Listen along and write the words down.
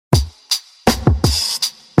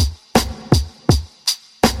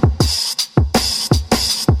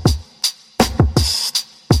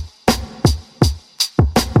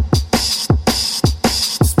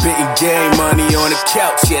on the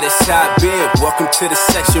couch, yeah, that's how I been. Welcome to the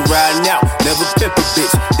section, riding out, never pimp a bitch.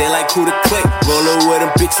 They like who to click, rollin' with them,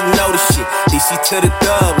 bitch, you know the shit. DC to the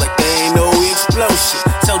dub, like they ain't know we explode shit.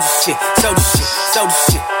 Soldier shit, soldier shit, soldier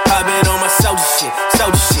shit. I been on my soldier shit,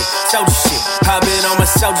 soldier shit, soldier shit. I been on my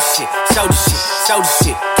soldier shit, soldier shit, soldier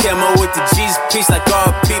shit. Camo with the Jesus piece like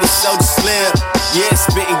R.P. the Soldier Slim. Yeah,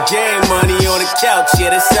 spitting game money on the couch, yeah,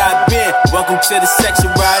 that's how I been. Welcome to the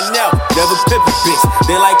section, riding out, never pimp a bitch.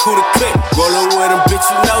 They like who to click, rollin' with them, bitch,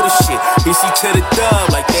 you know the shit. DC to the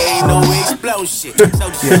dub, like they ain't know we explode shit.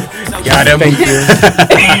 Soldier shit, got him. Thank you.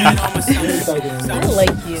 I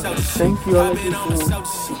like you. Thank you. I like you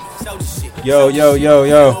too. Yo.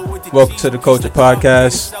 Welcome to the Culture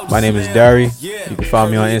Podcast. My name is Dari. You can find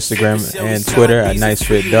me on Instagram and Twitter at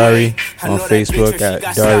NiceFitDari, on Facebook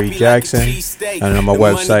at Dari Jackson, and on my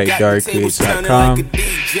website, DariCreates.com.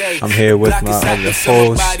 I'm here with my other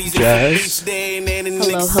host, Jazz.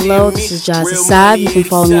 Hello, this is Jazz Asad. You can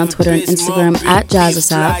follow me on Twitter and Instagram at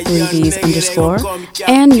JazzAsad, 3Ds_.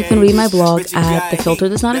 And you can read my blog at The Filter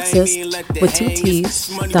Does Not Exist with 2 T's,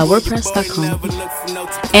 .wordpress.com.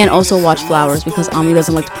 And also watch Flowers because Ami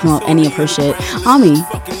doesn't like to promote any of her shit. Ami.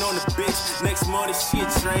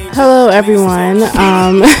 Hello, everyone.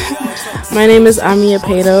 My name is Ami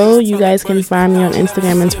Apedo. You guys can find me on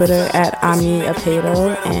Instagram and Twitter at Ami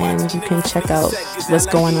Apedo, and you can check out what's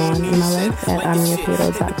going on in my life at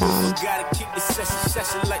amiapedo.com.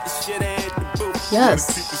 Yes.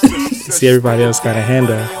 See, everybody else got a hand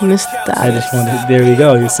up. Mr. I just wanted. There we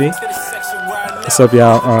go. You see. What's up,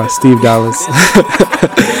 y'all? Steve Dollars.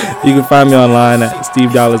 You can find me online at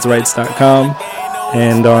stevedollarsrights.com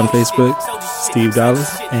and on Facebook, Steve Dollars,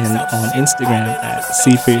 and on Instagram at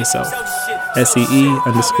See For Yourself.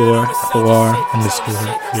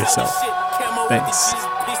 SEE_FOR_yourself. Thanks.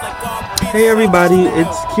 Hey everybody,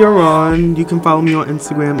 it's Kieran. You can follow me on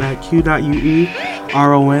Instagram at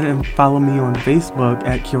q.ueron and follow me on Facebook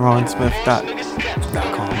at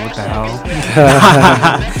kiransmith.com. What the hell?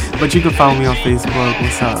 But you can follow me on Facebook.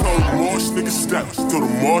 What's up? Marsh nigga steps, to the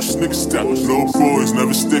Marsh nigga steps. Little boys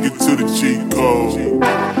never sticking to the G code.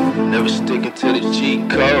 Never sticking to the G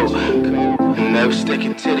code. Never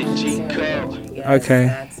sticking to the G code.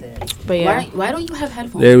 Okay. But yeah. Why don't you have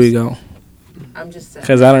headphones? There we go. I'm just saying.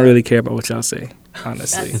 Because I don't really care about what y'all say,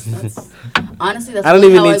 honestly. Honestly, that's I don't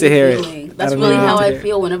really even how need to hear it. That's really how I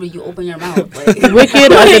feel whenever you open your mouth. Like,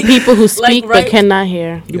 Wicked are the people who speak but cannot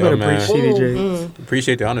hear. You better preach, TD Jakes.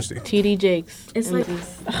 Appreciate the honesty. TD Jakes. it's like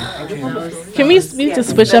Can we speak to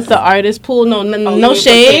switch up the artist pool? No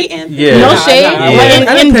shade. Yeah. No shade.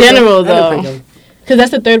 In general, though. Because Because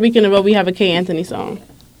that's the third week in a row we have a K. Anthony song.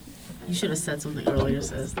 You should have said something earlier,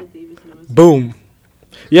 sis. Boom.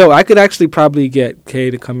 Yo, I could actually probably get K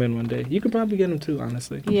to come in one day. You could probably get him too,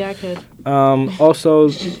 honestly. Yeah, I could. Also,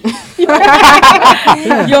 Yo,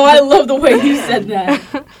 I love the way you said that.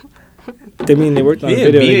 I mean, they worked on a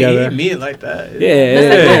video together. He mean it like that. Yeah. That's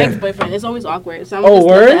like my ex-boyfriend. It's always awkward. So I'm Oh, just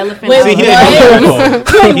word? the elephant. Wait, out. what?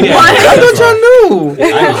 I thought y'all knew.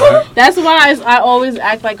 That's why I always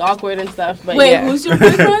act like awkward and stuff. But Wait, yeah. who's your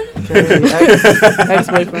boyfriend?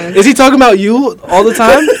 Ex-boyfriend. Is he talking about you all the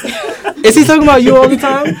time? Is he talking about you all the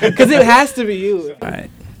time? Because it has to be you. All right.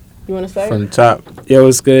 You want to start? From the top. Yo,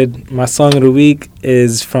 what's good? My song of the week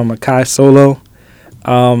is from Akai Solo.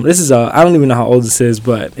 This is I don't even know how old this is,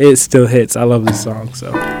 but it still hits. I love this song.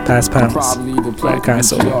 So, Pass Pounds by Akai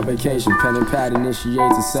Solo. Vacation, pen and pad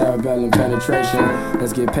initiates a cerebellum penetration.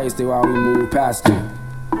 Let's get pasted while we move past it.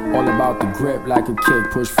 All about the grip like a kick,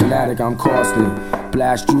 push fanatic, I'm costly.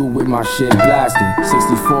 Blast you with my shit blasting.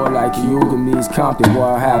 64 like Yuga meets Compton,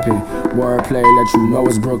 what happened? Wordplay, let you know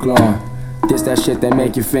it's Brooklyn. This that shit that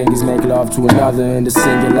make your fingers make love to another in the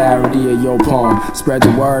singularity of your palm. Spread the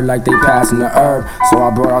word like they passing the herb, so I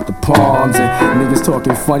brought out the palms. And niggas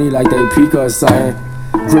talking funny like they Pika or something.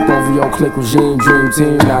 Grip over your click regime, dream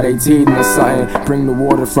team, now they teething or something. Bring the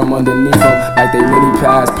water from underneath them, like they mini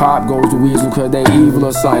pass. Pop goes the weasel cause they evil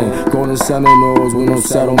or something. Golden Seminoles with no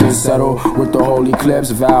settlement, settle with the holy clips.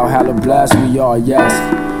 Valhalla blessed, we are, yes.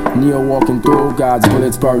 Neo walking through, God's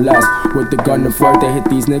bullets burlesque. With the gun to flirt, they hit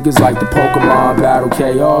these niggas like the Pokemon battle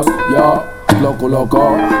chaos, y'all.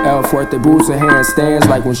 Loco, El Fuerte boots and handstands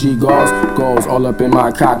like when she goes all up in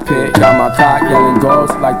my cockpit. Got my cock yelling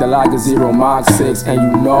goes like the Liger 0 Mach 6, and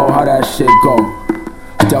you know how that shit go.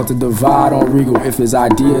 Delta divide on Regal if his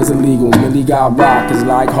idea is illegal. Millie got rock, it's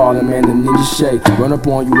like Harlem and the Ninja Shake. Run up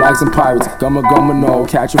on you like some pirates, gumma no,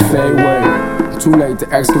 catch a fade away. Too late to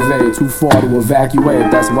excavate, too far to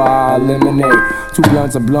evacuate. That's why I eliminate. 2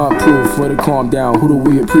 blunts are blunt proof for the calm down. Who do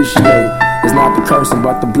we appreciate? It's not the cursing,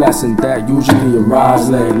 but the blessing that usually arrives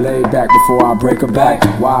late. Lay back before I break a back.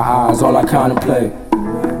 Wide eyes, all I contemplate.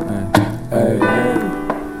 Hey,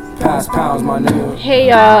 pass pounds, my nigga. Hey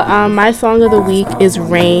y'all, my song of the week is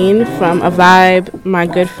Rain from A Vibe, my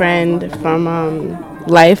good friend from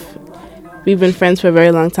Life. We've been friends for a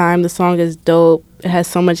very long time. The song is dope. It has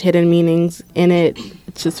so much hidden meanings in it.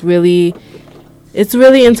 It's just really, it's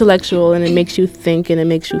really intellectual, and it makes you think and it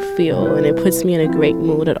makes you feel, and it puts me in a great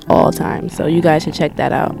mood at all times. So you guys should check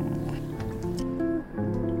that out.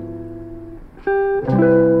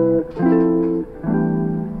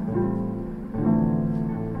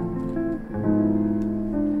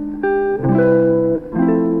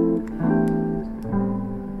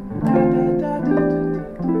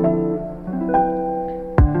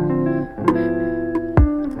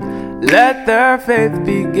 Let their faith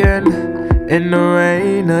begin. In the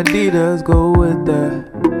rain, Adidas go with the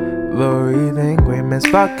breathing agreements,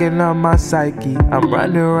 fucking up my psyche. I'm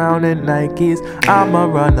running around in Nikes. I'm a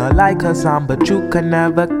runner like Hassan, but you can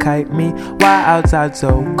never kite me. Why outside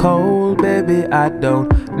so cold, baby? I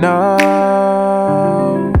don't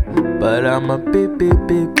know, but I'm a beep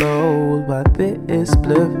bold by this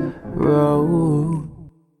split road.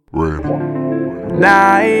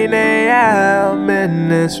 9 a.m. in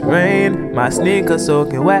this rain, my sneakers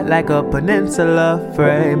soaking wet like a peninsula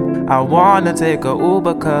frame. I wanna take a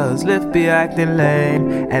Uber cause Lyft be acting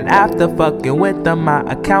lame, and after fucking with them my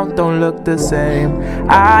account don't look the same.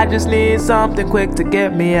 I just need something quick to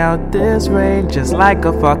get me out this rain, just like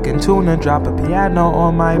a fucking tuna, drop a piano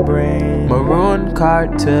on my brain. Maroon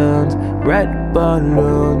cartoons, red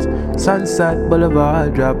balloons, Sunset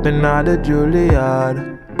Boulevard, dropping out of Juilliard.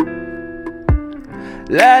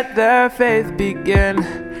 Let their faith begin.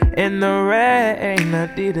 In the rain,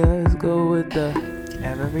 Adidas go with the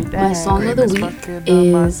everyday. My song of the week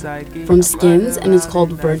is from Skins, and it's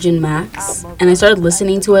called Virgin Max. And I started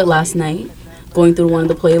listening to it last night, going through one of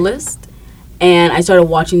the playlists. And I started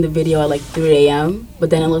watching the video at like 3 a.m. But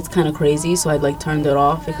then it looked kind of crazy, so I like turned it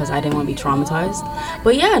off because I didn't want to be traumatized.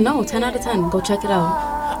 But yeah, no, 10 out of 10. Go check it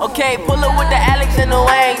out. Okay, pull up with the Alex and the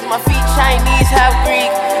Wangs. My feet Chinese, half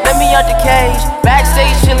Greek. Let me out the cage.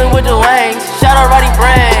 Backstage chillin' with the Wangs. Shout out Roddy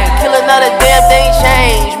Brand. Kill another damn thing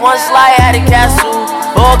change. One slide at a castle.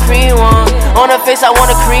 All cream on. On her face, I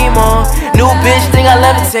want a cream on. New bitch, think I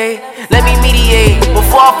levitate. Let me mediate.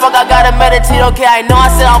 Before I fuck, I gotta meditate. Okay, I know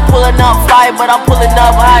I said I'm pulling up fly, but I'm pulling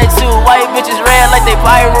up high too. White bitches red like they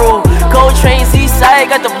pyro. Gold trains, east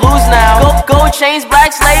side, got the blues now. Gold chains,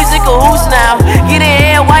 black slaves in cahoots now. Get in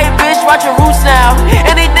here, white bitch, watch your roots now.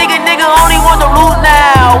 And they think a nigga only want the loot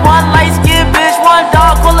now. One light skin bitch, one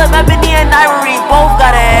dog, call them ebony and ivory. Both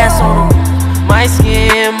got an ass on them. My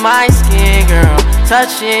skin, girl.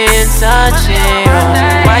 Touching,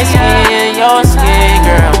 my skin, your skin,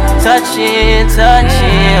 girl. Touching,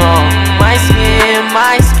 my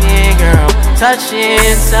skin, girl.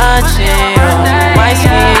 Touching, my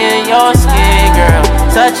skin, your skin, girl.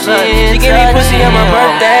 Touching, she give me pussy on my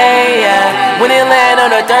birthday, yeah. When it land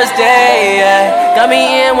on a Thursday, yeah. Got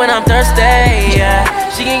me in when I'm thirsty, yeah.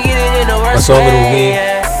 She can get it in the worst way. My song of the week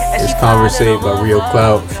is Conversate by Rio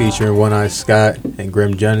Clout featuring One Eye Scott and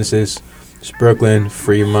Grim Genesis. It's Brooklyn,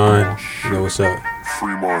 Free Mind. You know what's up.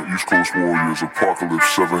 Fremont, East Coast Warriors, Apocalypse,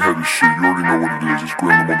 seven-headed shit. You already know what it is. It's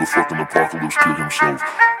Grim the motherfucking Apocalypse Kid himself.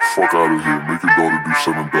 Fuck out of here. Make your daughter do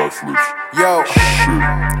 7 backflips. Yo. Shit.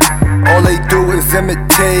 All they do is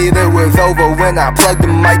imitate. It was over when I plugged the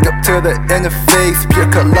mic up to the interface. Pure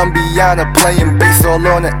Colombiana playing bass all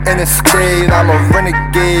on the interstate. I'm a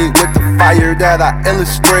renegade with the fire that I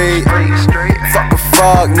illustrate. Fuck a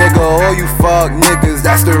fuck, nigga. All you fuck niggas.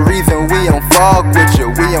 That's the reason we don't fuck with you.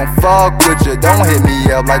 We don't fuck with you. Don't hit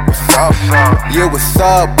me up like what's up. Yeah, what's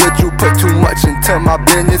up with you? Put too much into my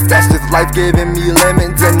business. That's just life giving me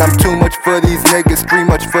lemons. And I'm too much for these niggas, too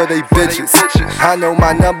much for they bitches. I know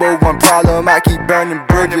my number one problem, I keep burning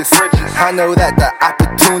bridges. I know that the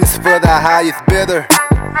opportunity's for the highest bidder.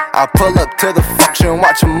 I pull up to the function,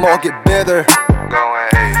 watch them all get bitter.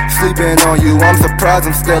 Sleeping on you, I'm surprised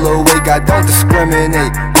I'm still awake. I don't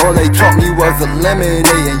discriminate. All they taught me was eliminate,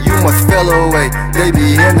 and you must feel away. They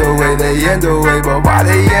be in the way, they in the way, but why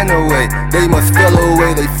they in the way? They must feel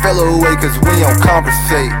away, they feel away, cause we don't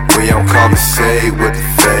conversate. We don't conversate with the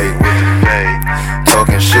fake.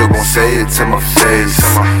 Talking shit, won't say it to my face.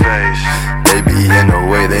 They be in the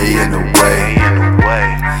way, they in the way.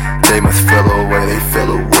 They must feel away, they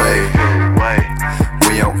feel away.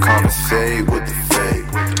 We don't conversate with the fake.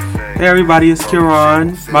 Hey everybody, it's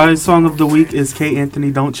Kieran. My song of the week is K. Anthony,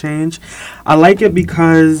 Don't Change. I like it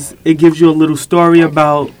because it gives you a little story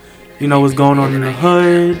about, you know, what's going on in the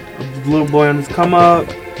hood, a little boy on his come up.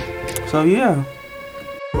 So yeah.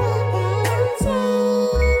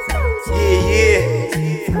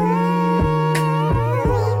 Yeah.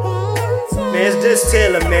 Man, it's just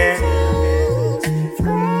Taylor, man.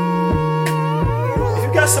 If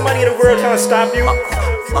you got somebody in the world trying to stop you,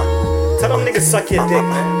 tell them niggas suck your dick,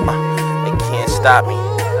 man. They can't stop me.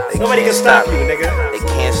 Nobody can stop you, nigga. They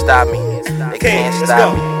can't stop me. They can't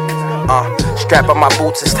stop me. Strap on my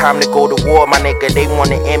boots, it's time to go to war, my nigga. They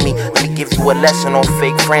wanna end me. Let me give you a lesson on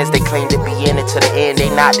fake friends. They claim to be in it to the end. They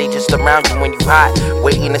not, they just around you when you hot,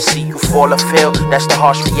 waiting to see you fall or fail. That's the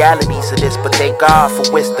harsh realities of this, but thank God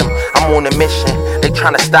for wisdom. I'm on a mission. They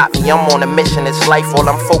tryna stop me, I'm on a mission. It's life, all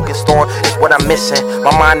I'm focused on is what I'm missing.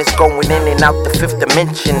 My mind is going in and out the fifth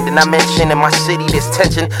dimension. Then I mention in my city there's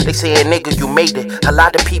tension. They say, hey, nigga, you made it. A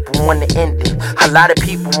lot of people wanna end it. A lot of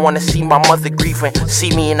people wanna see my mother grieving,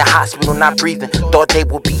 see me in the hospital not breathing. Thought they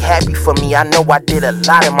would be happy for me. I know I did a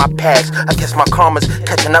lot in my past. I guess my karma's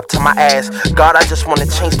catching up to my ass. God, I just wanna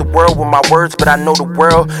change the world with my words, but I know the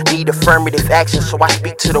world need affirmative action, so I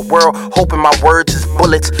speak to the world, hoping my words is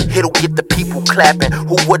bullets. It'll get the people clapping.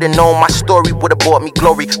 Who would've known my story would've brought me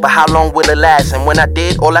glory? But how long will it last? And when I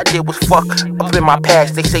did, all I did was fuck up in my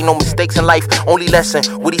past. They say no mistakes in life, only lesson.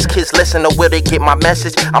 Will these kids listen or will they get my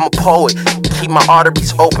message? I'm a poet, keep my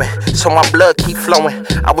arteries open, so my blood keep flowing.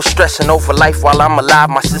 I was stressing over life while I'm alive.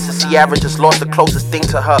 My sister Sierra just lost the closest thing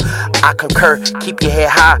to her. I concur, keep your head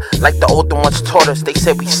high, like the older ones taught us. They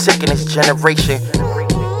said we sick in this generation.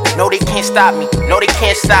 No, they can't stop me. No, they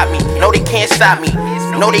can't stop me. No, they can't stop me.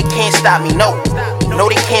 No, they can't stop me. No. No,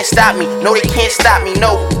 they can't stop me. No, they can't stop me.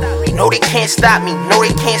 No. No, they can't stop me. No, they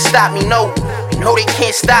can't stop me. No. No, they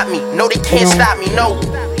can't stop me. No, they can't stop me. No.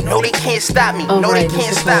 No, they can't stop me. No, they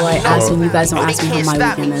can't stop me. You guys don't ask me how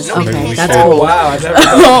my weekend is. Okay, that's Oh, cool. wow. I never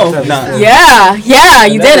Oh, yeah,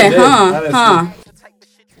 you did it, huh?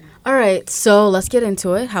 All right, so let's get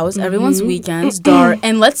into it. How was everyone's weekends, Dar?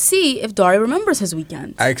 And let's see if Dari remembers his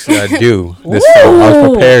weekend. Actually, I do. This time. I was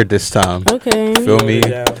prepared this time. Okay. Feel me?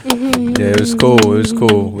 Yeah, it was cool. It was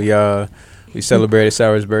cool. We celebrated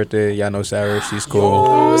Sarah's birthday. Y'all know Sarah. She's cool.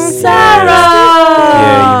 Oh, Sarah!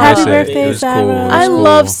 Yeah, you Happy missed it. birthday, It was Sarah. cool. It was I cool.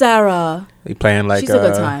 love Sarah. We playing like She's a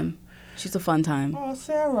good time. She's a fun time. Oh,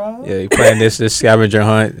 Sarah. Yeah, we playing this scavenger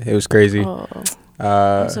hunt. It was crazy. Oh.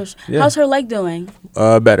 Yeah. How's her leg doing?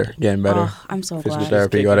 Better, getting better. Oh, I'm so Physical glad.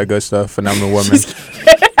 therapy, all that good stuff. Phenomenal woman.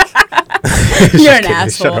 You're an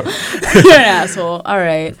asshole. You're an asshole. All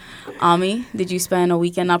right. Ami, did you spend a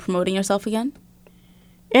weekend not promoting yourself again?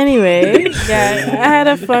 Anyway, yeah, I had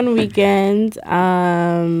a fun weekend.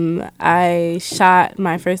 I shot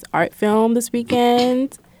my first art film this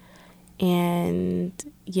weekend. And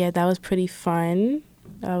yeah, that was pretty fun.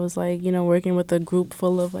 I was like, working with a group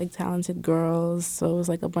full of like talented girls. So it was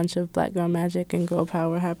like a bunch of black girl magic and girl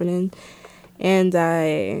power happening. And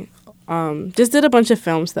I just did a bunch of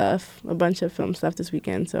film stuff this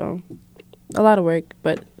weekend. So a lot of work,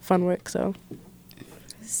 but fun work. So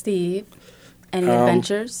Steve, any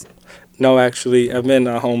adventures? No, actually, I've been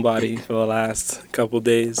a homebody for the last couple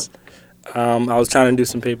days. I was trying to do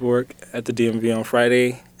some paperwork at the DMV on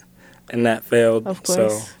Friday, and that failed. Of course.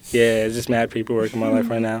 So, yeah, it's just mad paperwork in my life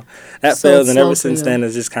right now. That So failed, it's and slow ever for since you. then,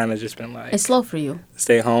 it's just kind of just been like, It's slow for you.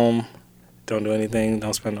 stay home, don't do anything,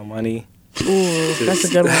 don't spend no money. Ooh, that's a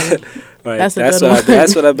good one. Like, That's a good one.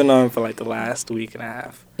 That's what I've been on for like the last week and a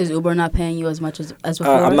half. Is Uber not paying you as much as before?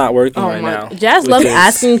 I'm not working right my now. Jazz which loves is-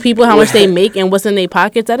 asking people how much they make and what's in their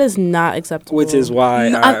pockets. That is not acceptable. Which is why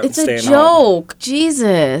I'm it's a staying home. joke.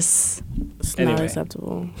 Jesus. It's not Anyway.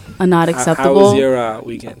 acceptable. Not How acceptable. was your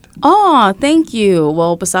weekend? Oh, thank you.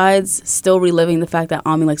 Well, besides still reliving the fact that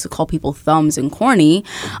Ami likes to call people thumbs and corny,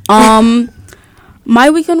 my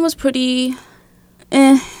weekend was pretty,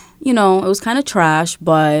 it was kind of trash,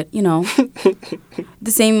 but,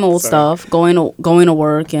 the same old stuff, going to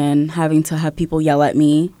work and having to have people yell at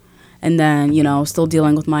me, and then, still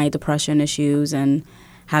dealing with my depression issues and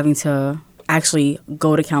having to actually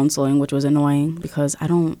go to counseling, which was annoying because I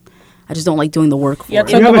just don't like doing the work for it.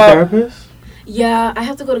 Do you have a therapist? Yeah, I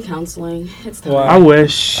have to go to counseling. It's time. I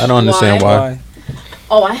wish. I don't understand why.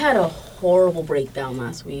 Oh, I had a horrible breakdown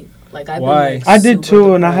last week. Like I've Why? been, I did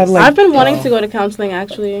too, and I had like. I've been wanting to go to counseling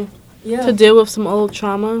actually yeah, to deal with some old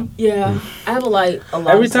trauma. yeah. I have a lot.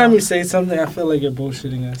 Every of time you stuff. say something, I feel like you're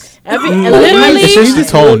bullshitting us. Literally, It's just a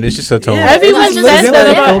tone. It's just a tone. everyone It's says just that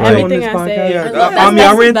a about filter everything this I podcast. say. Yeah, That's- I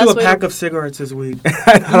that's ran the through a best way pack to- of cigarettes this week.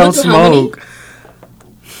 I don't through how many? smoke.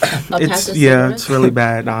 A pack It's of yeah, cigarettes? it's really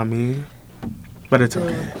bad. I mean, But it's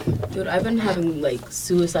okay. Dude, I've been having like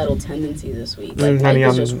suicidal tendencies this week. Like honey,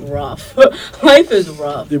 life is just rough. Life is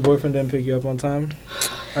rough. Your boyfriend didn't pick you up on time?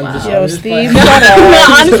 Yo, Steve. No,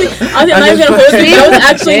 honestly, I'm not even gonna hold it. That was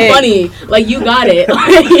actually funny. Like you got it.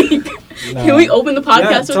 Like, can we open the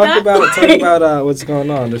podcast with that? Talk about what's going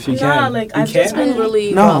on if you can. Like I've just been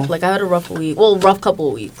really rough. Like I had a rough week. Well, rough couple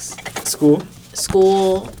of weeks. School,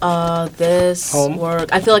 this home work.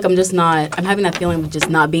 I feel like I'm having that feeling of just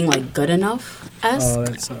not being like good enough. Oh,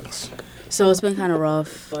 that sucks. So it's been kind of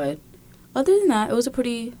rough, but other than that, it was a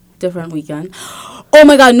pretty different weekend. Oh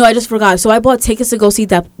my God, no, I just forgot. So I bought tickets to go see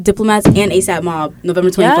Diplomats and ASAP Mob November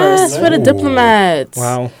 21st. Yes, for the Diplomats.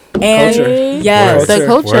 Wow. And culture. Yes, the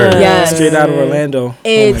culture. Yes. Straight out of Orlando.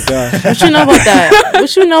 It's, oh my gosh. What you know about that?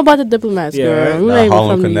 What you know about the Diplomats, Yeah, girl? right. We're not That even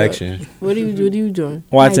Harlem from New York. connection. What are you doing?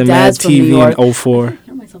 Watching My Mad dad's from New TV York. in 04. I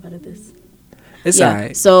hear myself out of this. It's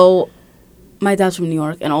alright. So my dad's from New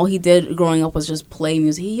York, and all he did growing up was just play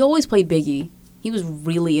music. He always played Biggie. He was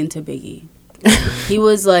really into Biggie. He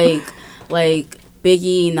was like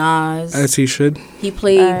Biggie, Nas. As he should. He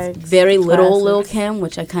played very little classic. Lil Kim,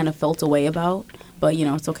 which I kind of felt a way about, but you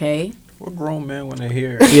know it's okay. What grown man want to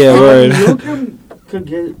hear? Yeah, word. Lil Kim could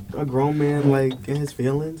get a grown man like in his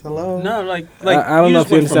feelings. Hello. No, like I don't know if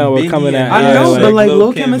you understand what we're coming at. I know, Yeah, but like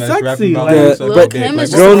Lil Kim is sexy. Like, Lil Kim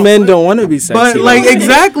is grown men don't want to be sexy. but like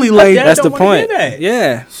exactly like that's the point.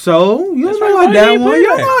 Yeah. So you don't know how dad want. You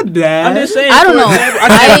don't know how dad. I'm just saying. I don't know.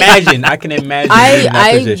 I can imagine. being in that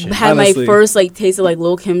I position. had Honestly. my first like taste of like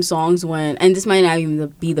Lil Kim songs when, and this might not even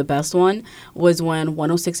be the best one, was when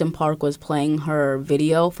 106 in Park was playing her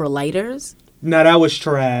video for Lighters. No, that was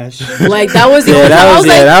trash. Like that was the Yeah, only that time was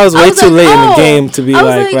I that was way like, too late in the oh. game to be I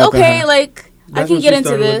was like rapping okay, her. like I That's can when get she into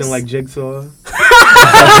started this. looking like Jigsaw.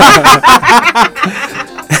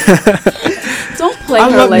 Don't play I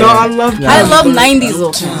her love, like no, that. I love 90s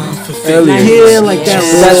Lil Kim. Yeah, like that.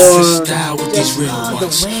 Style with these real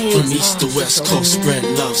ones. From east to west coast, spread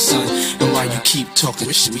love, son. And while you keep talking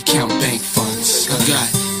shit, we count bank funds. I got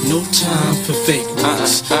no time for fake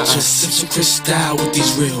ones. Just sip some Cristal with these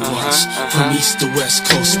real ones. From east to west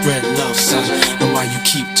coast, spread love, son. And while you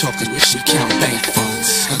keep talking shit, we count bank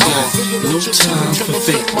funds. I got no time for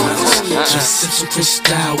fake ones. Just sip some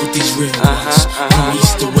Cristal with these real ones. From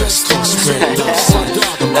east to west coast, spread love, son.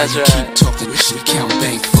 And while you keep talking shit, we count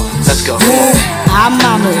bank funds. Let's go. I'm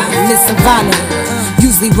Mama, Miss Savannah.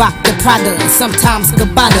 Usually rock the Prada, sometimes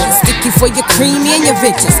Gabbana. Sticky for your cream and your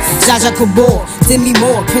riches. Jaja Gabor, Demi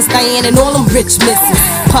Moore, Prince Diane, and all them rich misses.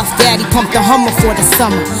 Puff Daddy pumped the Hummer for the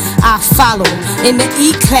summer. I follow in the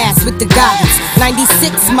E-class with the goggles.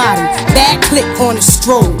 96 model, bad click on a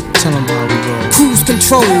stroll. Tell 'em how we roll. Cruise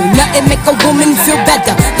control, nothing make a woman feel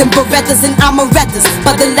better than Berettas and Amarettas,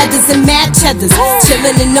 but the leathers and mad cheddars.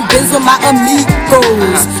 Chillin' in the Benz with my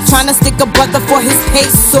amigos, tryna stick a brother for his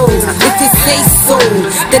pesos. If it say so,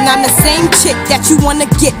 then I'm the same chick that you wanna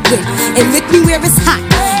get with, and lick me where it's hot.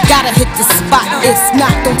 Gotta hit the spot. If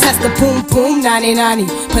not, don't test the boom boom. 90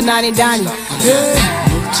 panani dani.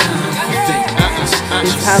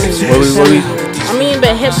 I mean,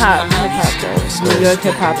 but hip hop though. New York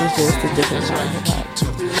hip hop is just a different kind of hip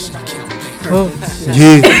hop.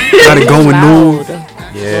 Yeah, got it going on.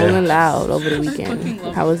 Yeah. Rolling loud over the weekend.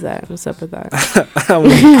 How was that? What's up with that?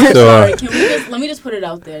 Sorry, let me just put it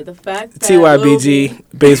out there. The fact that TYBG,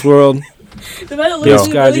 Base World. The fact that Yo, Lil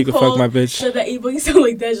Scott, Boogie you can fuck my bitch. said that A-Boogie sound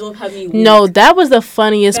like Deja had me weak. No, that was the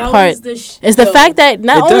funniest That part. was the Is the fact that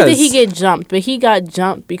not It only did does. he get jumped, but he got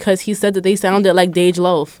jumped because he said that they sounded like Dej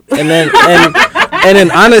Loaf. And then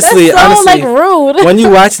honestly, That's so, like, rude. when you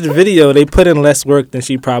watch the video, they put in less work than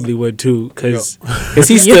she probably would too, because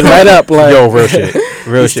he stood right up like Yo, real shit.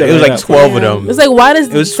 Real He shit. stood It was right like up. 12 of them. It's like, why does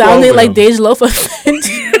It was sounding 12 of like them. Dej Loaf offend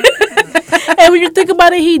you? And when you think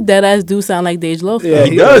about it, he dead ass do sound like Dej Loaf. Yeah,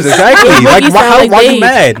 he does, exactly. Like, Boogie why sound you Dej.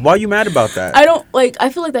 mad? Why you mad about that? I don't like. I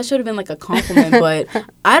feel like that should have been like a compliment, but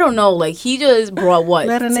I don't know. Like he just brought what?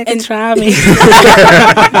 Let a nigga and try me.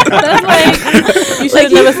 That's like you should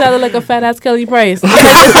have never sounded like a fat ass Kelly Price. It's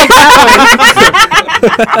like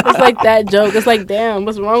that one. It's like that joke. It's like, damn,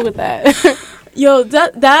 what's wrong with that? Yo,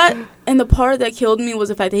 that and the part that killed me was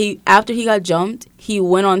the fact that after he got jumped, he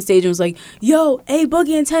went on stage and was like, "Yo,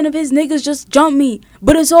 A-Boogie and 10 of his niggas just jumped me,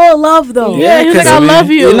 but it's all love though." Yeah, he was like, I love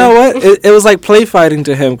you. You know what? It was like play fighting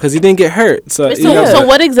to him because he didn't get hurt. So, So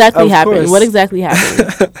what exactly Of happened? course. What exactly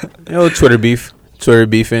happened? You know, Twitter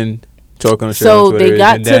beefing, talking shit So on Twitter. they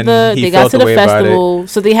got and to then the he they got felt to the away about it. festival.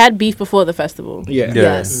 So they had beef before the festival. Yeah.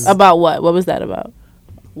 Yes. About what? What was that about?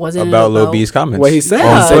 Wasn't about Lil B's comments. What he said.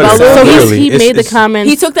 Yeah. On Twitter. So Literally. he made the It's comments.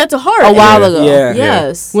 He took that to heart a while ago. Yeah.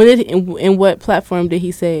 Yes. When did in what platform did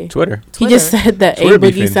he say? Twitter. He just said that Twitter A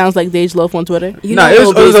Boogie beefing. sounds like Dej Loaf on Twitter. You Nah, know it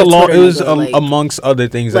Lil was B's a a long. Twitter It was nigga, like- amongst other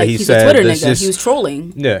things like that he he's said. a Twitter that's nigga. just- He was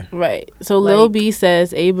trolling. Yeah. Right. So Lil Like- B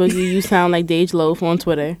says, "A Boogie, you sound like Dej Loaf on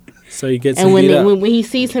Twitter." So he gets And him when, beat up. when he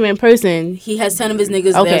sees him in person, He has 10 of his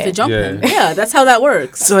niggas Okay. there to jump Yeah. him. Yeah, that's how that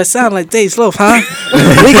works. So it sounds like Dej Loaf, huh?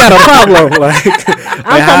 We got a problem. Like,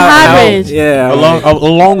 I'm from Highbridge. Yeah.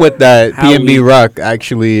 Along with that, How PNB Rock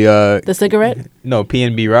actually. The cigarette? No,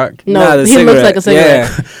 PNB Rock. No, Nah, the he looks like a cigarette.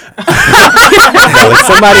 Yeah.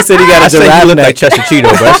 Somebody said he got I a said he giraffe looked neck. like Chester Cheeto,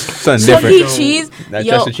 but that's something Chuck E. different. Cheese. That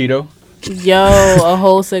Yo, Chester Cheeto. Yo, a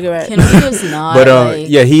whole cigarette. can we just not? But like,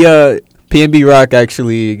 yeah, he PNB Rock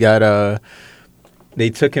actually got they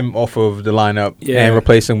took him off of the lineup Yeah. and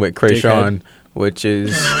replaced him with Krayshawn, which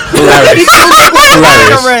is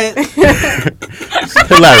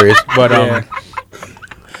hilarious. But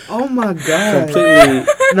Oh my god. Completely.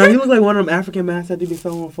 No, you look like one of them African masks that they be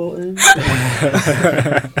selling on Fulton.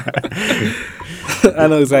 I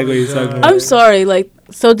know exactly what you're talking about. I'm sorry. Like,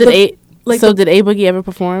 So did A like so the- did A Boogie ever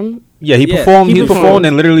perform? yeah, he Yeah, performed. he He performed, performed.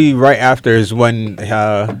 and literally right after is when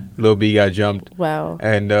Lil B got jumped. Wow.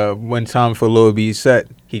 And when time for Lil B's set,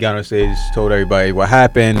 he got on stage, told everybody what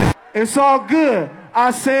happened. It's all good.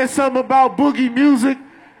 I said something about boogie music,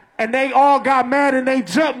 and they all got mad and they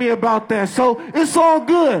jumped me about that. So it's all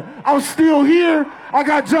good. I'm still here. I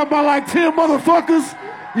got jumped by like 10 motherfuckers.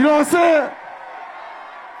 You know what I'm saying?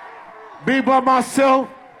 Be by myself.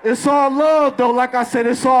 It's all love though. Like I said,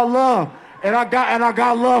 it's all love. And I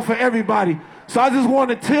got love for everybody. So I just want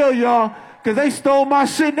to tell y'all, cause they stole my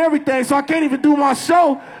shit and everything. So I can't even do my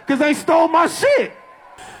show cause they stole my shit.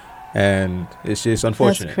 And it's just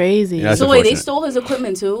unfortunate. That's crazy. Yeah, that's so wait, they unfortunate. stole his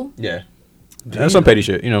equipment too? Yeah. That's some petty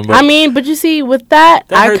shit, you know. But I mean, but you see, with that,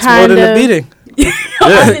 That I hurts more kind than the of beating.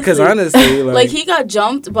 Because honestly, like he got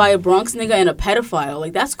jumped by a Bronx nigga and a pedophile.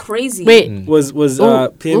 Like that's crazy. wait. was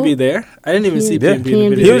PNB Ooh. there? I didn't even see Yeah. PNB in the PNB.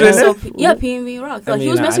 video. He was in So, there? yeah, PNB Rock. Like he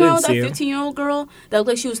was mean, messing I around with didn't that see him. 15-year-old girl that looked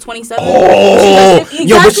like she was 27. Oh, Exactly.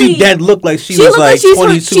 yo, but she dead looked like she was looked like she's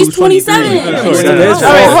 22, she's 27. 23. Yeah. So Yeah. there's All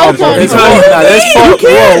right, fault- hold on. there's fault- nah, there's fault-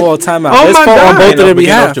 Whoa, time out. Oh There's my fault on God. both of their We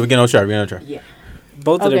behalf. getting off track. We getting off track.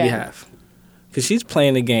 Both of their Okay. behalf. Because she's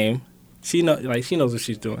playing the game. She knows what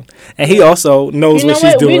she's doing, and he also knows You know what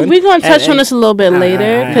she's what? doing. We're gonna touch And- on this a little bit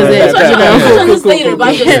later because That's That's you what I'm know. touch on this Cool, later, but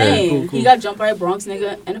I'm just cool. saying he got jumped by a Bronx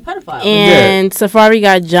nigga and a pedophile. And Safari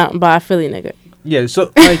got jumped by a Philly nigga. Yeah,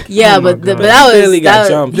 so like Yeah, Oh my but God. but that was Barely got that,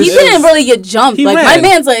 jumped. he This didn't is- really get jumped. he Like my ran.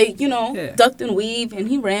 man's like Yeah. ducked and weaved and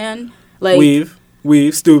he ran. Like weave,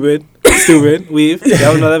 stupid, weave.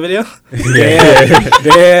 Y'all know that video?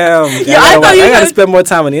 Damn. I thought you I gotta had- spend more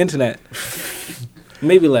time on the internet.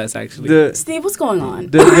 Maybe less, actually. Steve, what's going on?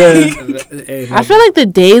 Hey, I feel like the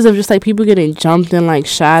days of just like people getting jumped and like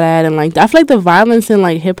shot at and like I feel like the violence in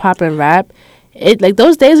like hip hop and rap, it like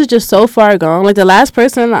those days are just so far gone. Like the last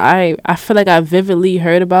person I feel like I vividly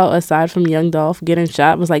heard about aside from Young Dolph getting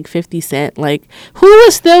shot was like 50 Cent. Like who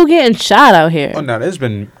was still getting shot out here? oh no, there's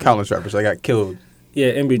been countless rappers that got killed. yeah,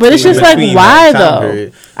 in between. But it's just like between why that time though?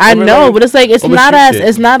 period. I Over, know, like, but it's like it's over not street as shit.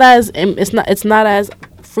 it's not as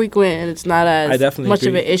frequent and it's not I as definitely much of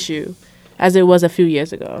agree. an issue as it was a few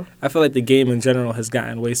years ago. I feel like the game in general has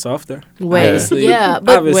gotten way softer. Way. Obviously, Yeah,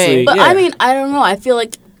 but obviously, but yeah. I mean, I don't know. I feel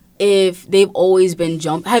like if they've always been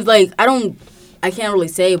I can't really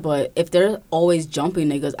say, but if they're always jumping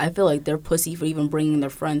niggas, I feel like they're pussy for even bringing their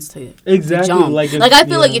friends to Exactly, jump. like if- I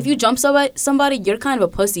feel like yeah. if you jump somebody, you're kind of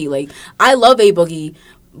a pussy. Like I love A Boogie,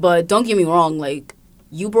 but don't get me wrong. Like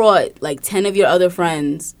you brought like 10 of your other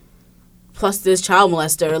friends plus this child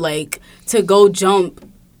molester like to go jump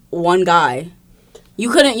one guy. You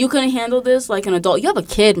couldn't handle this like an adult. You have a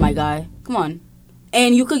kid, my guy. Come on,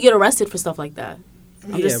 and you could get arrested for stuff like that.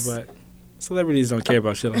 But celebrities don't care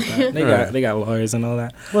about shit like that. They got lawyers and all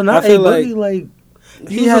that. Well, not I feel A Boogie, like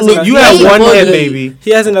he has you enough- have he- one head, Boogie. baby.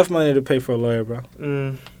 He has enough money to pay for a lawyer, bro.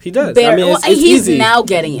 He does. Bare- I mean, well, it's he's easy. now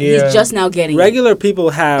getting it. Yeah. He's just now getting it. Regular people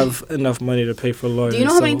have enough money to pay for lawyers. Do you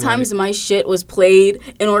know how many so, times my shit was played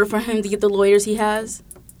in order for him to get the lawyers he has?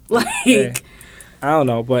 Like, Yeah. I don't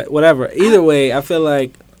know, but whatever. Either way, I feel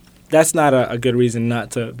like that's not a good reason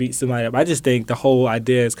not to beat somebody up. I just think the whole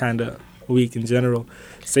idea is kind of weak in general.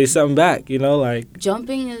 Say something back, like.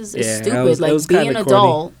 jumping is Yeah, stupid. that was Like, be kinda an corny.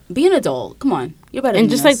 adult. Be an adult. Come on. You're better And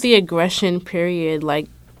than just this. like the aggression period, like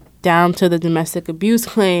down to the domestic abuse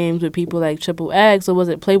claims with people like Triple X, or was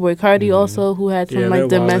it Playboy Cardi also who had some Yeah, like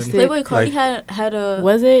they're wildin'. domestic? Playboy Cardi had a...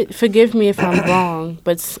 Was it? Forgive me if I'm wrong,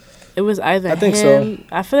 but It was either I think him. so.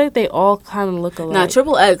 I feel like they all kind of look alike. Nah,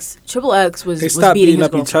 Triple X was They was stopped beating beating his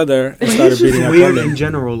up each girlfriend. other and started beating up Weird women. in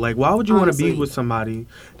general. Like, why would you want to be Honestly. with somebody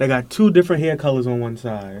that got 2 different hair colors on one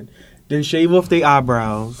side, then shave off their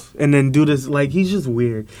eyebrows, and then do this? Like, he's just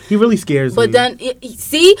weird. He really scares me. But then,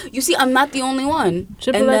 you see, I'm not the only one.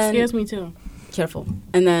 Triple And X then- scares me too. Careful.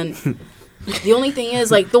 And then, the only thing is,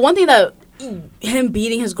 like, the one thing that him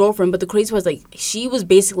beating his girlfriend, but the crazy was, like, she was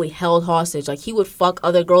basically held hostage. Like, he would fuck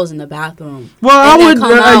other girls in the bathroom. Well, I And then would.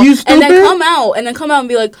 come Are out- you stupid? And then come out and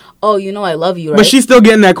be like, oh, you know I love you, right? But she's still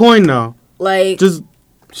getting that coin though. like,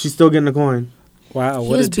 She's still getting the coin. Wow, he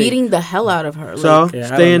what was a take. beating the hell out of her. So Like, Yeah, I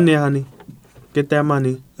stay don't in know. there, honey. Get that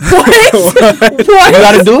money. what? You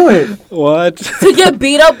gotta do it. What? To get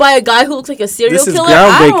beat up by a guy who looks like a serial This is killer?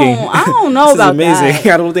 groundbreaking. I don't know This about is amazing.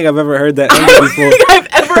 that. I don't think I've ever heard that I angle don't before. think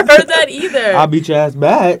I've ever heard that either. I'll beat your ass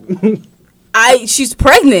back. She's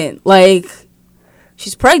pregnant. Like,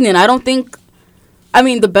 she's pregnant. I don't think. I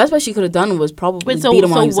mean, the best what she could have done was probably Wait, so beat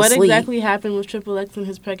him while he was what asleep. exactly happened with Triple X and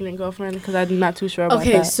his pregnant girlfriend? Because I'm not too sure about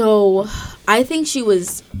Okay, that. so I think she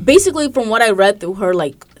was basically, from what I read through her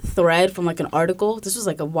like thread from like an article. This was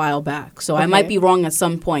like a while back, so I might Okay. be wrong at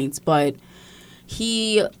some points, but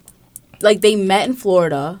they met in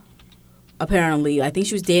Florida. Apparently, I think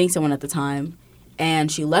she was dating someone at the time, and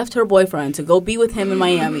she left her boyfriend to go be with him in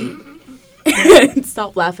Miami.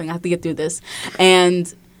 Stop laughing! I have to get through this,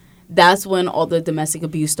 and that's when all the domestic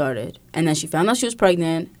abuse started. And then she found out she was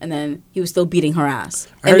pregnant, and then he was still beating her ass.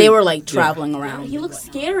 And they were like traveling around. He looks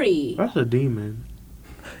scary. That's a demon.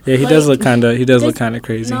 Yeah, he does look kind of. He does look kind of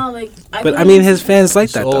crazy. No, like, but I mean, his fans like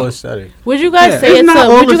that all though. aesthetic. Would you guys say It's not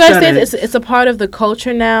would you guys say overstated. it's a part of the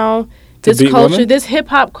culture now? To This beat culture, women? this hip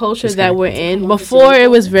hop culture that we're in. Before it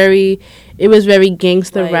was very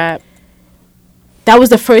gangster Like- rap. That was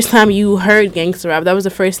the first time you heard gangster rap. That was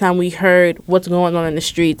the first time we heard what's going on in the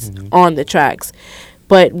streets on the tracks.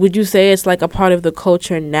 But would you say it's like a part of the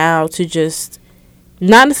culture now to just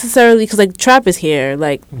not necessarily because like trap is here,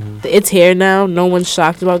 like it's here now. No one's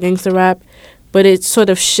shocked about gangster rap, but it's sort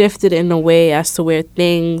of shifted in a way as to where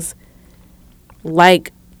things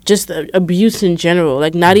like just abuse in general,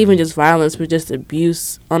 like not even just violence, but just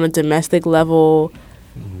abuse on a domestic level,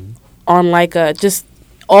 on like a just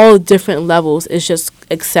all different levels is just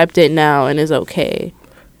accepted now and is okay.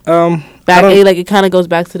 Back it kind of goes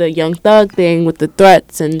back to the Young Thug thing with the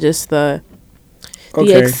threats and just the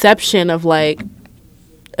exception of like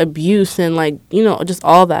abuse and like just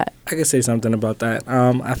all that. I could say something about that.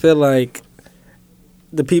 I feel like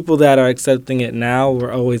the people that are accepting it now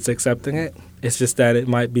were always accepting it. It's just that it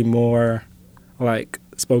might be more like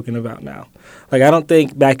spoken about now. Like I don't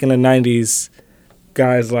think back in the 90s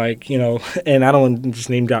guys like, and I don't want to just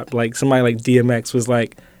name drop, like somebody like DMX was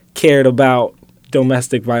like cared about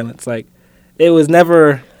domestic violence. Like it was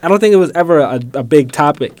never, I don't think it was ever a big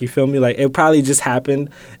topic, you feel me? Like it probably just happened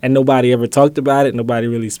and nobody ever talked about it, nobody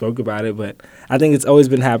really spoke about it, but I think it's always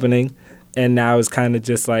been happening and now it's kind of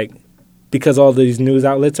just like, because all these news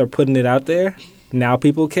outlets are putting it out there, now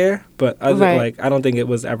people care, but Right. I don't think it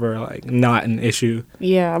was ever like not an issue.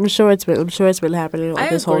 Yeah, I'm sure it's been happening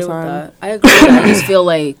this whole agree time. with that. I agree with that. I just feel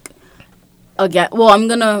like again. Well, I'm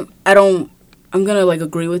gonna like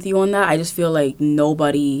agree with you on that. I just feel like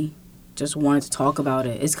nobody just wanted to talk about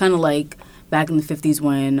it. It's kind of like back in the 50s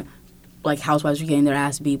when like housewives were getting their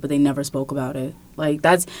ass beat, but they never spoke about it. Like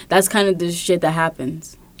that's kind of the shit that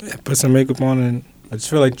happens. Yeah, put some makeup on and I just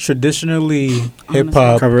feel like traditionally hip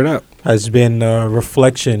hop cover it up. has been a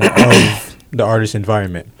reflection of the artist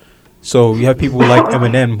environment. So you have people like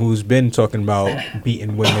Eminem who's been talking about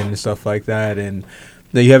beating women and stuff like that, and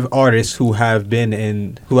then you have artists who have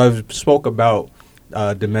spoke about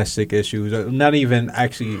domestic issues, not even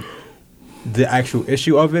actually the actual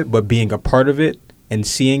issue of it, but being a part of it and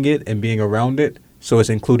seeing it and being around it. So it's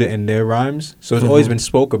included in their rhymes. So it's always been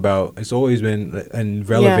spoke about. It's always been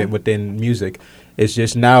relevant within music. It's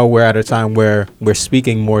just now we're at a time where we're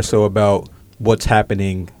speaking more so about what's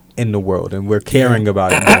happening in the world and we're caring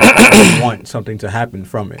about it more. We want something to happen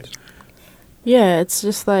from it. Yeah, it's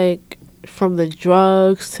just like from the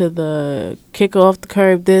drugs to the kick off the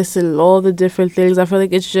curb this and all the different things. I feel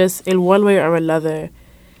like it's just in one way or another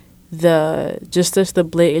just the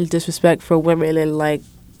blatant disrespect for women and like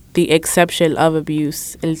the exception of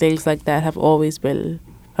abuse and things like that have always been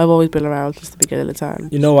around since the beginning of the time.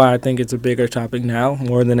 You know why I think it's a bigger topic now,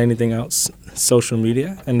 more than anything else? Social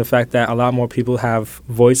media and the fact that a lot more people have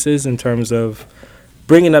voices in terms of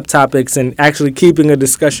bringing up topics and actually keeping a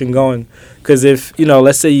discussion going. Because if,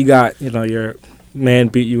 let's say you got, your man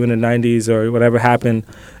beat you in the 90s or whatever happened,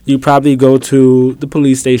 you probably go to the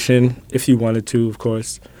police station if you wanted to, of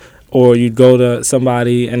course, or you'd go to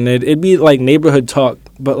somebody and it'd be like neighborhood talk,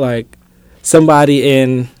 but like somebody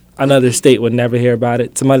in another state would never hear about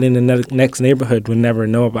it. Somebody in the next neighborhood would never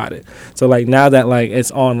know about it. So like now that like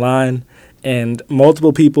it's online and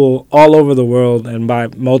multiple people all over the world, and by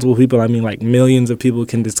multiple people I mean like millions of people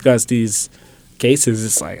can discuss these cases,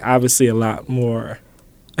 it's like obviously a lot more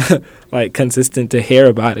like consistent to hear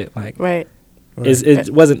about it. Like right. It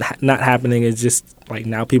wasn't not happening. It's just like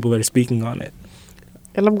now people are speaking on it.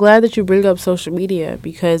 And I'm glad that you bring up social media,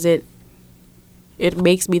 because it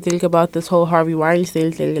makes me think about this whole Harvey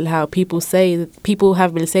Weinstein thing and how people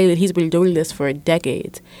have been saying that he's been doing this for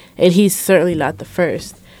decades, and he's certainly not the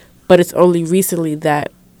first. But it's only recently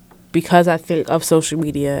that, because I think of social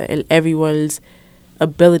media and everyone's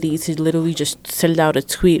ability to literally just send out a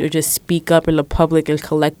tweet or just speak up in a public and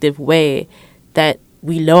collective way, that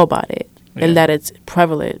we know about it. Yeah. And that it's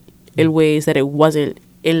prevalent in ways that it wasn't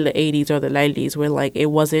in the 80s or the 90s, where like it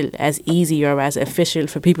wasn't as easy or as efficient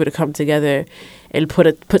for people to come together and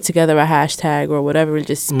put together a hashtag or whatever and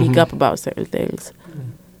just speak up about certain things.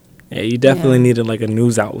 Yeah, you definitely needed like a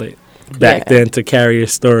news outlet back then to carry your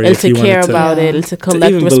story, and if to you care wanted about it, and to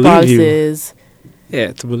collect responses.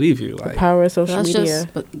 Yeah, to believe you. Like, the power of social media.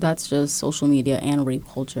 That's just social media and rape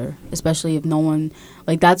culture, especially if no one,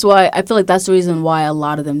 like, that's why I feel like that's the reason why a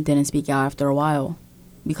lot of them didn't speak out after a while,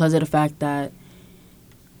 because of the fact that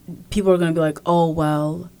people are going to be like, oh,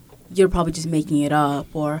 well, you're probably just making it up,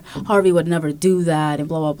 or Harvey would never do that, and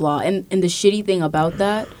blah, blah, blah. And the shitty thing about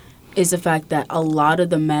that is the fact that a lot of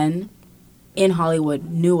the men in Hollywood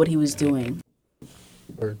knew what he was doing.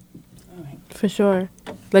 For sure.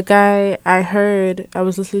 Like I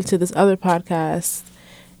was listening to this other podcast,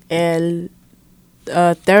 and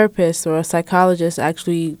a therapist or a psychologist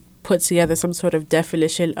actually put together some sort of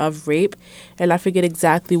definition of rape, and I forget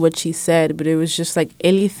exactly what she said, but it was just like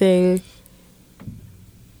anything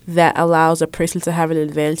that allows a person to have an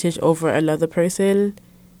advantage over another person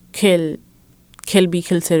can be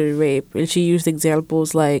considered rape. And she used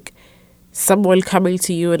examples like someone coming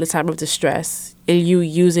to you in a time of distress and you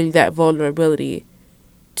using that vulnerability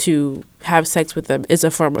to have sex with them is a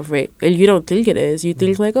form of rape. And you don't think it is. You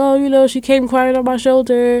think like, oh, you know, she came crying on my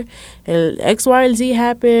shoulder and X, Y, and Z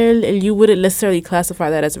happened, and you wouldn't necessarily classify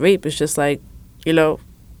that as rape. It's just like, you know,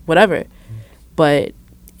 whatever. But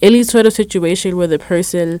any sort of situation where the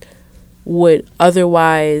person would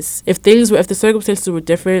otherwise, if the circumstances were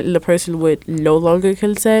different and the person would no longer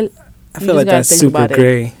consent, I feel like that's super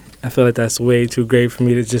gray. I feel like that's way too gray for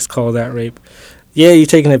me to just call that rape. Yeah, you're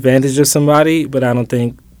taking advantage of somebody, but I don't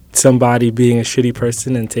think somebody being a shitty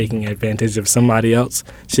person and taking advantage of somebody else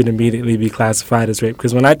should immediately be classified as rape.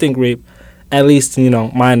 Because when I think rape, at least, you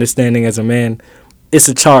know, my understanding as a man, it's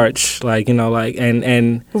a charge, like, you know, like,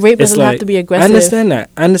 and rape doesn't have to be aggressive. I understand that.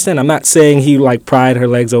 I'm not saying he, like, pried her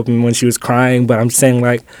legs open when she was crying, but I'm saying,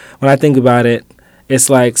 like, when I think about it, it's,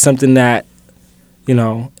 like, something that, you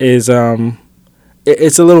know, is,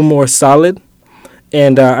 it's a little more solid.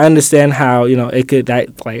 And I understand how, you know, it could,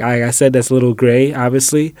 that, like I said, that's a little gray,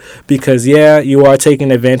 obviously, because, yeah, you are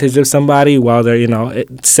taking advantage of somebody while they're, you know,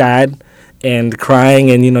 sad and crying,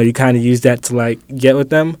 and, you know, you kind of use that to, like, get with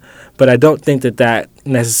them. But I don't think that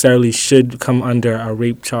necessarily should come under a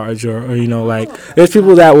rape charge, or, you know, like, there's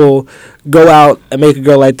people that will go out and make a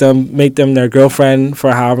girl like them, make them their girlfriend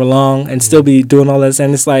for however long, and still be doing all this.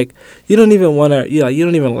 And it's like, you don't even want to, you know, you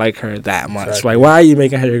don't even like her that much. Exactly. Like, why are you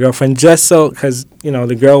making her your girlfriend? Just so, because, you know,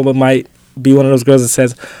 the girl might be one of those girls that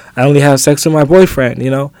says, I only have sex with my boyfriend, you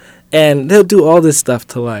know? And they'll do all this stuff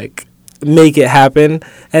to, like, make it happen,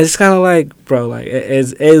 and it's kind of like, bro, like,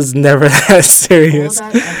 it's never that serious.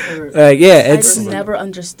 All that effort. Like, yeah, I just never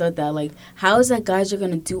understood that. Like, how is that guys are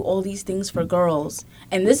gonna do all these things for girls?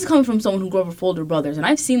 And this is coming from someone who grew up with older brothers, and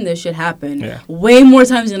I've seen this shit happen way more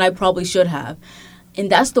times than I probably should have. And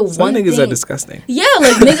that's the Some one niggas thing. are disgusting. Yeah,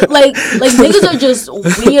 like niggas are just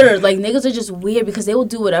weird. Like, niggas are just weird because they will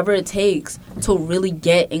do whatever it takes to really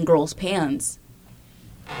get in girls' pants.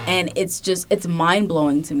 And it's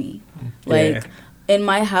mind-blowing to me. Like, in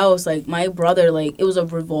my house, like, my brother, like, it was a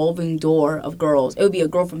revolving door of girls. It would be a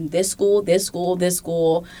girl from this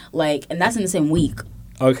school, like, and that's in the same week.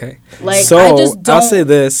 Okay. Like, so, I just don't... I'll say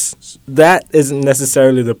this. That isn't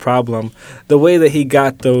necessarily the problem. The way that he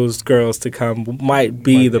got those girls to come might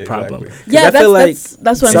be the problem. Exactly. Yeah,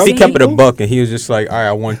 that's what I'm saying. He kept it a buck, and he was just like, all right,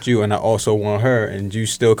 I want you, and I also want her, and you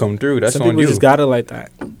still come through. That's on you. Some people just got it like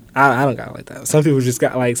that. I don't got it like that. Some people just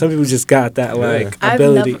got that, like,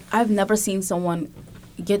 ability. I've never seen someone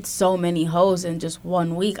get so many hoes in just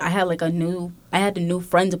 1 week. I had a new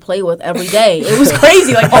friend to play with every day. It was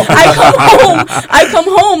crazy. Like I come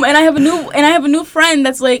home and I have a new friend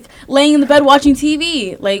that's like laying in the bed watching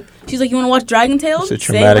TV. Like she's like, you want to watch Dragon Tales? It's a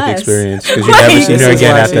traumatic experience because you never seen her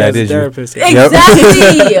again after that, did you?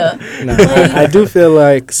 Exactly. No, I do feel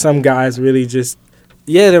like some guys really just.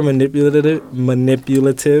 Yeah, they're manipulative,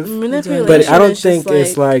 but I don't think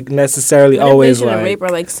it's like necessarily always like. And rape are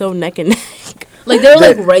like so neck and neck. Like they're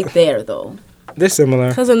like right there though. They're similar.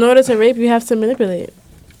 Because in order to rape, you have to manipulate.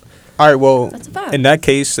 All right, well, in that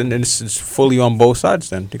case, and this is fully on both sides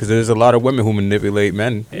then, because there's a lot of women who manipulate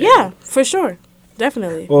men. Yeah, for sure.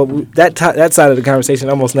 Definitely. Well, that side of the conversation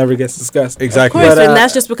almost never gets discussed. Exactly. Of course, and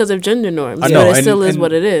that's just because of gender norms. I know, but it still is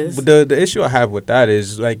what it is. The issue I have with that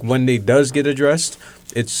is, like, when they does get addressed,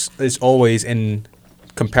 it's always in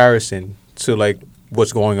comparison to, like,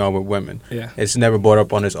 what's going on with women. Yeah. It's never brought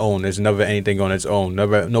up on its own. There's never anything on its own.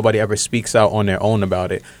 Nobody ever speaks out on their own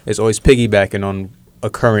about it. It's always piggybacking on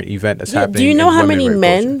a current event that's happening. Do you know how many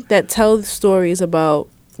men culture that tell stories about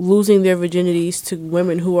losing their virginities to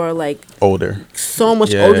women who are like older, so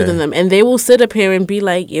much older than them, and they will sit up here and be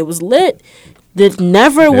like, "It was lit." That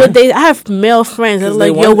never would they. I have male friends that are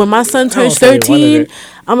like, "Yo, when my son turns 13,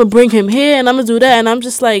 I'm gonna bring him here and I'm gonna do that." And I'm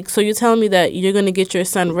just like, "So you're telling me that you're gonna get your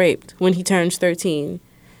son raped when he turns 13?"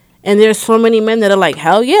 And there's so many men that are like,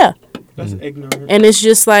 "Hell yeah." That's ignorant. And it's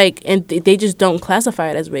just like, and they just don't classify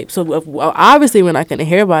it as rape. So obviously we're not going to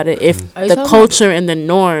hear about it if the culture and the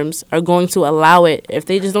norms are going to allow it. If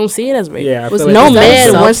they just don't see it as rape. Yeah, no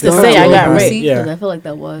man wants to say I got raped. Yeah, I feel like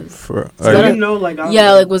that was. Was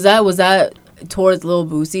that towards Lil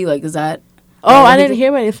Boosie? Like, is that? Oh, I didn't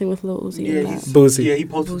hear anything with Lil Uzi. Yeah, Boosie. Yeah, he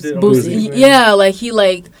posted it on Boosie. Instagram. Yeah, like he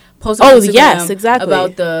like posted. Oh on Instagram yes, exactly.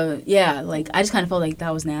 About like I just kind of felt like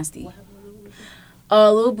that was nasty.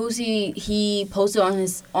 Lil Boosie, he posted on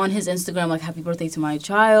his Instagram like, "Happy birthday to my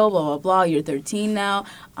child, blah blah blah. You're 13 now.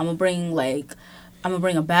 I'm gonna bring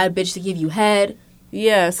a bad bitch to give you head."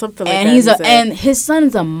 Yeah, something like that. And his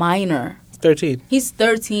son's a minor. 13. He's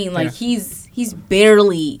 13. Like he's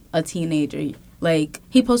barely a teenager. Like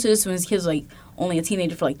he posted this when his kid's like only a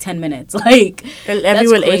teenager for like 10 minutes. Like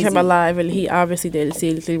everyone ate him alive, and he obviously didn't see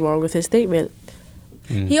anything wrong with his statement.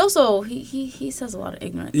 He also he says a lot of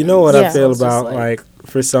ignorant. You know what I feel about like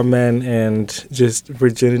for some men and just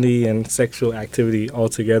virginity and sexual activity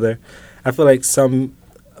altogether. I feel like some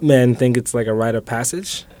men think it's like a rite of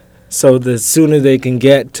passage. So the sooner they can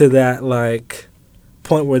get to that like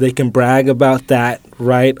point where they can brag about that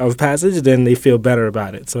rite of passage, then they feel better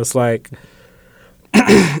about it. So it's like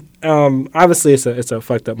obviously it's a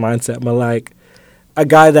fucked up mindset, but like a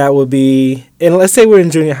guy that would be, and let's say we're in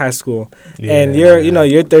junior high school, and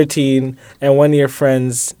you're 13, and one of your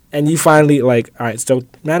friends, and you finally like, all right, so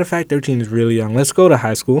matter of fact, 13 is really young. Let's go to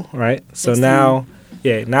high school, right? So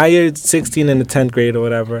 16. now you're 16 in the 10th grade or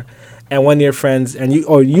whatever, and one of your friends, and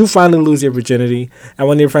you finally lose your virginity, and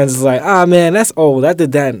one of your friends is like, man, that's old. I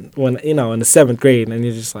did that when in the 7th grade, and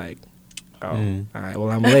you're just like, all right, well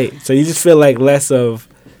I'm late. So you just feel like less of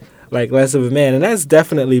a man, and that's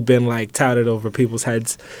definitely been like touted over people's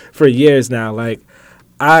heads for years now. Like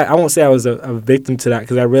I won't say I was a victim to that,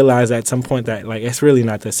 because I realized at some point that like it's really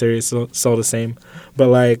not that serious, so the same. But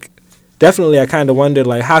like definitely I kind of wondered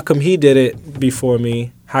like, how come he did it before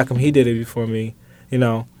me? You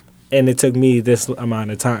know, and it took me this amount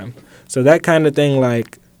of time. So that kind of thing,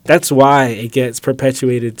 like that's why it gets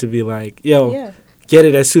perpetuated to be like, yo, get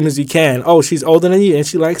it as soon as you can. Oh, she's older than you and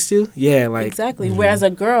she likes you? Yeah, like... Exactly. Whereas a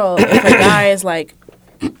girl, if a guy is, like,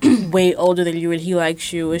 way older than you and he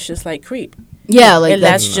likes you, it's just, like, creep. Yeah, like... And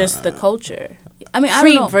that's just the culture. I mean, I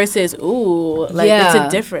don't know. Versus, ooh, like, it's a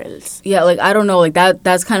difference. Yeah, like, I don't know. Like,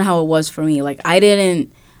 that's kind of how it was for me. Like, I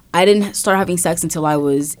didn't start having sex until I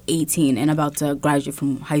was 18 and about to graduate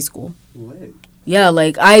from high school. What? Yeah,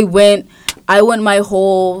 like, I went my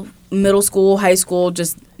whole middle school, high school,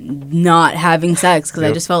 just... not having sex because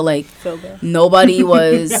I just felt like nobody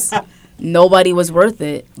was worth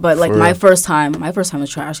it. But like my first time was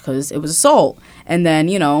trash because it was assault, and then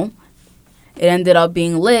it ended up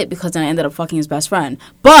being lit because then I ended up fucking his best friend.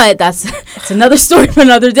 But it's another story for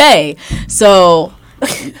another day. So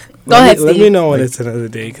go ahead, Steve. Let me know when it's another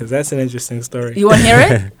day, because that's an interesting story. You want to hear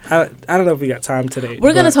it? I don't know if we got time today.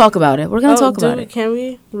 We're gonna talk about it. We're gonna talk about it. Can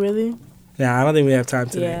we really? Yeah, I don't think we have time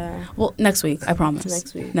today. Yeah. Well, next week, I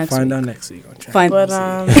promise. Find out next week. Find out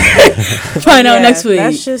next week.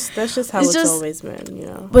 That's just how it's always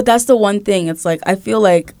been, But that's the one thing. It's like I feel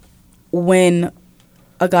like when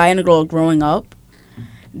a guy and a girl are growing up,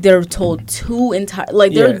 they're told two they're two told way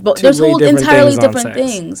different entirely things on different sex.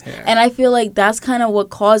 things. Yeah. And I feel like that's kind of what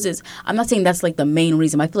causes, I'm not saying that's like the main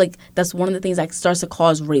reason, but I feel like that's one of the things that starts to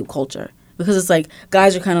cause rape culture, because it's like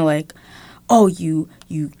guys are kind of like, oh, you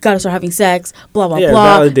gotta start having sex, blah blah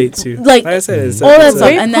blah. Validates you. Like I said, it's all that stuff.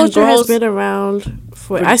 Rape And then culture has girls been around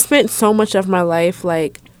for. I spent so much of my life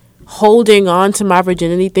like holding on to my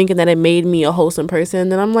virginity, thinking that it made me a wholesome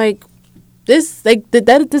person. And I'm like, this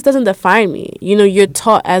doesn't define me. You know, you're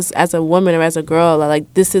taught as a woman or as a girl,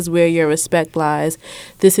 like this is where your respect lies.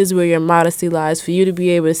 This is where your modesty lies. For you to be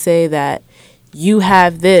able to say that you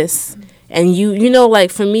have this, and you know,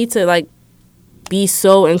 like for me to like be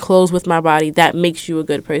so enclosed with my body, that makes you a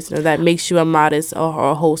good person, or that makes you a modest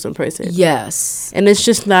or a wholesome person. Yes. And it's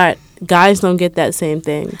just not, guys don't get that same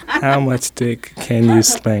thing. How much dick can you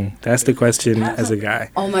sling? That's the question as a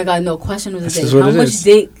guy. Oh my God, no, question of the This day. is what How it much is.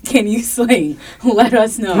 dick can you sling? Let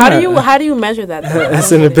us know. How do you measure that though?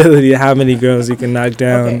 It's an ability of how many girls you can knock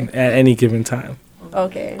down at any given time.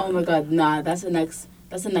 Okay. Oh my God, nah, that's the next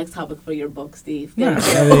topic for your book, Steve. Yeah,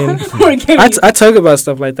 Thank you. I We're mean, giving I talk about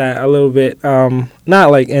stuff like that a little bit,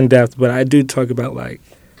 not like in depth, but I do talk about like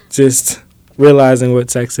just realizing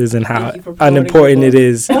what sex is and how unimportant it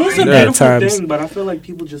is It's a at beautiful times. thing, but I feel like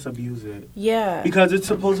people just abuse it. Yeah. Because it's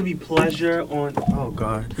supposed to be pleasure on. Oh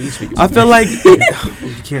God. I feel like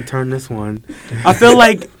you can't turn this one. I feel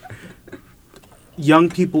like young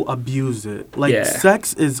people abuse it. Like Yeah.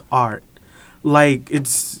 sex is art. Like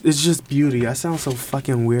it's just beauty. I sound so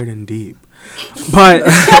fucking weird and deep. But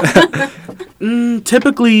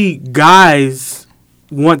typically guys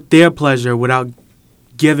want their pleasure without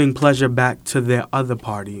giving pleasure back to their other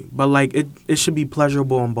party. But like it should be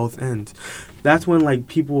pleasurable on both ends. That's when like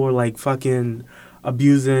people were like fucking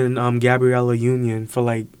abusing Gabriella Union for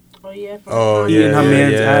like eating her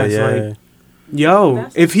man's ass. Like, yo,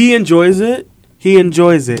 if he enjoys it, he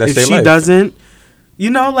enjoys it. That's if their she life. doesn't, you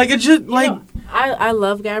know, like it's just like I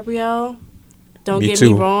love Gabrielle. Don't Me get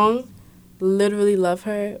too. me wrong. Literally love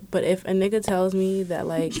her. But if a nigga tells me that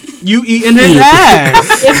like you eating his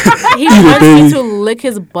ass, if he wants me to lick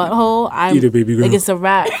his butthole, I'm Eat it, baby girl. like it's a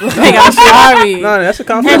wrap. Like I'm sorry. No, that's a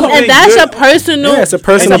compliment. And that's a personal. Yeah, it's a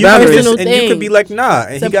personal and you, boundary. personal and you thing. could be like, nah,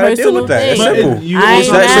 and It's he a gotta deal with that. It's personal simple. thing. you I ain't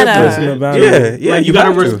also mad have at to- her. Personal boundary. Yeah, like, you gotta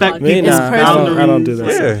have to. respect Me, people's nah, I don't do that. boundaries.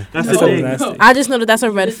 Yeah. That's That's the so thing. nasty. I just know that that's a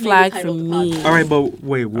red flag for me. All right, but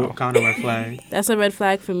wait, what kind of red flag? That's a red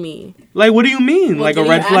flag for me. Like, what do you mean? Like a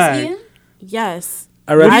red flag? Yes.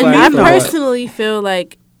 A red I flag for what? personally feel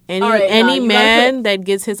like any All right, any you gotta man that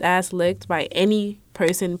gets his ass licked by any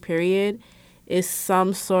person, period, is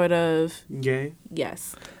some sort of Gay.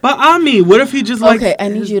 yes. But I mean, what if he just like? Okay, I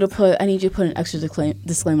need you to put an extra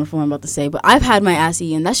disclaimer for what I'm about to say. But I've had my ass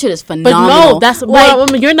eaten. That shit is But phenomenal. no, that's like,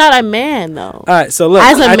 well, you're not a man though. All right, so look.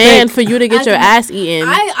 As a I man, think- for you to get your ass eaten,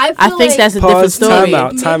 I I feel think like- that's a different Pause, story. time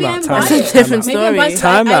out, time out, time That's out, a time different out. Maybe I'm story. bisexual.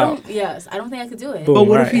 Time I out. don't, yes, I don't think I could do it. Boom, But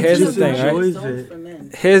what if right. he Here's just the thing, right? enjoys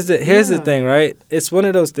it? Here's the thing, right? It's one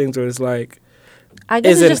of those things where it's like, I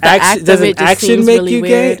guess is it's an just the action? act Does of an it just action seems make really you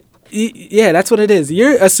weird. gay? Yeah, that's what it is.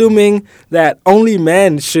 You're assuming that only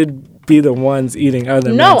men should be the ones eating other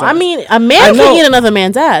men's No, I ass. mean a I man know. can eat another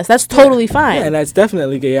man's ass. That's totally Yeah, fine. and that's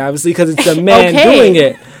definitely gay, obviously, because it's the man Okay. doing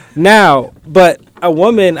it. Now, but a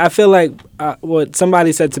woman, I feel like what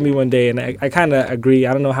somebody said to me one day, and I kind of agree.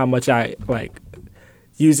 I don't know how much I like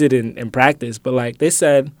use it in practice, but like they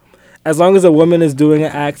said, as long as a woman is doing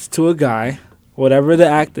an act to a guy, whatever the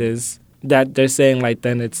act is, that they're saying like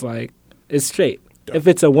then it's like it's straight. If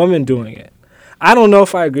it's a woman doing it. I don't know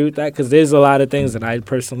if I agree with that because there's a lot of things that I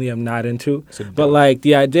personally am not into. But like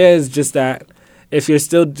the idea is just that if you're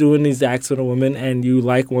still doing these acts with a woman and you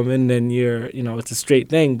like women, then it's a straight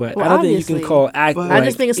thing. But Well, I don't think you can obviously. call act. But- like I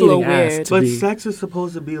just think it's a little eating ass weird. to But be- sex is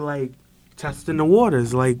supposed to be like testing the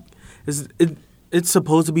waters. Like, it's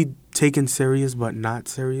supposed to be taken serious but not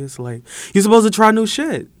serious. Like, you're supposed to try new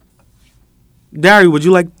shit. Dari, would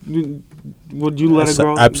you let That's a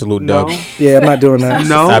girl? absolute no? dub. Yeah, I'm not doing that.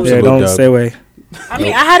 No? Yeah, Absolute don't dub. stay away. I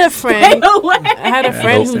mean, I had a friend. I had a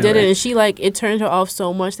friend Nope. who did it, and she like it turned her off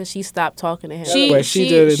so much that she stopped talking to him. Wait, she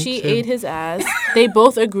did it She too. ate his ass. They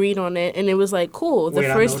both agreed on it, and it was like cool. The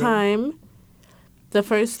Wait, I first know time.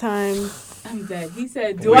 I'm dead. He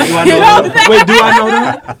said, Do I know that? Wait, do I know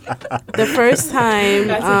that? The first time,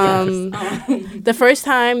 That's a yes. the first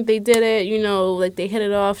time they did it, like they hit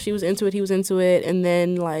it off. She was into it, he was into it, and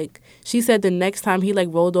then like she said the next time he like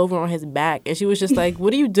rolled over on his back, and she was just like,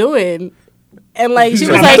 "What are you doing?" And like she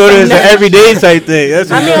was I like, thought it was "No." an everyday type thing. That's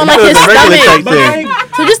I mean, on like it his was a regular stomach. type thing.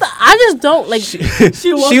 So I just don't like. She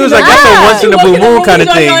was like, that's a once in a blue moon kind of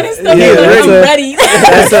thing. Yeah, that's I'm a- ready.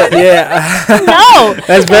 No,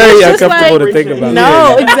 that's very it's just uncomfortable like- to think about.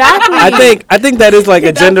 No, exactly. I think that is like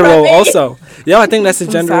a gender role also. Yo, I think that's a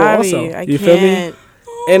gender role also. I You feel me? can't.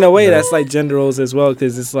 In a way, that's like gender roles as well,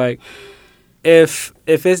 because it's like if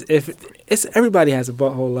it's everybody has a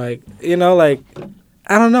butthole, like, you know, like,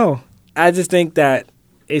 I don't know. I just think that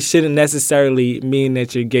it shouldn't necessarily mean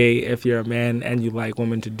that you're gay if you're a man and you like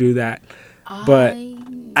women to do that. But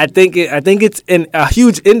I think it's a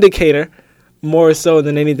huge indicator more so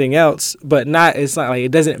than anything else. But it's not like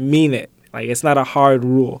it doesn't mean it. Like, it's not a hard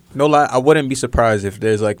rule. No lie, I wouldn't be surprised if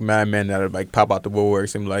there's like mad men that would like pop out the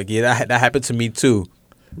woodworks and be like, yeah, that happened to me too.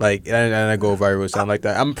 Like, and I go viral or something like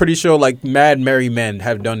that. I'm pretty sure like mad married men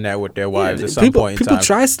have done that with their wives at some point in time. People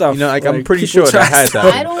try stuff. You know, like I'm Like, pretty people sure try that has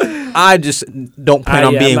stuff. happened. I just don't plan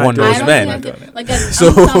on being one of those men. I'm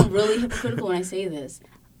sound really hypocritical when I say this.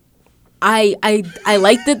 I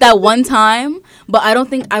liked it that one time, but I don't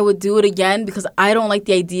think I would do it again because I don't like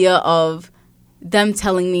the idea of them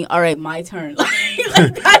telling me, "All right, my turn."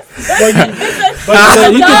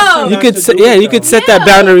 You could set that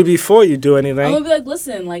boundary before you do anything. I'm gonna be like,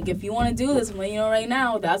 listen, like if you want to do this, I'm letting you know right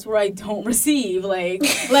now, that's where I don't receive, like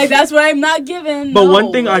that's where I'm not given. But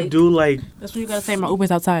one thing I do like. That's what you gotta say. My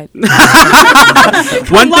Uber's outside. One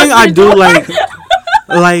thing I do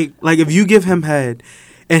like if you give him head,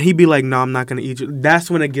 and he be like, "No, I'm not gonna eat you." That's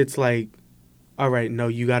when it gets like, all right, no,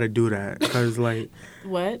 you gotta do that, because like,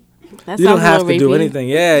 what? That you don't sounds a have little to do rapey. anything.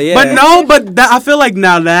 Yeah. But I feel like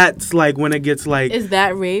now that's like when it gets like. Is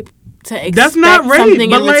that rape? To expect That's not rape, something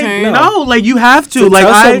but in like return? no, like you have to. To like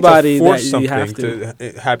tell I somebody force that something you have to.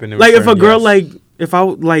 to happen. In like if return, a girl yes. like if I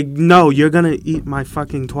like no, you're gonna eat my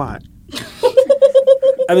fucking twat.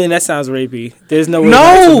 I mean, that sounds rapey. There's no way.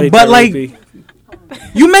 No, to make but that like. rapey.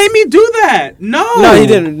 You made me do that. No, he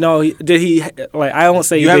didn't. No, did he? Like, I won't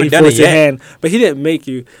say You that he haven't done forced it your yet. hand, but he didn't make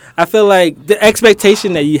you. I feel like the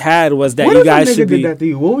expectation that you had was that What you if a guys nigga should be. did that to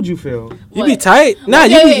you? What would you feel? You be tight. Nah,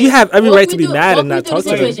 you have every Walk right me to be through- mad walk and me not through talk the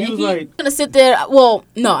to him. situation. He was He's gonna sit there. Well,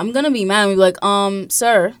 no, I'm gonna be mad and be like,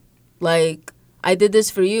 sir, like I did this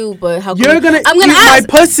for you, but how? You're gonna I'm gonna eat my ask.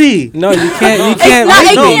 pussy. No, you can't. You It's can't. not,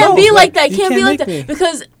 it no, can't no, be like, like that. It you can't be like make that me.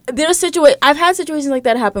 because there's I've had situations like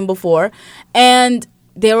that happen before, and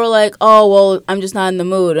they were like, "Oh, well, I'm just not in the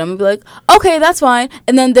mood." I'm gonna be like, "Okay, that's fine,"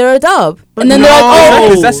 and then they're a dub, and then they're like,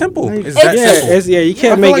 "Oh, It's that simple. It's that simple. You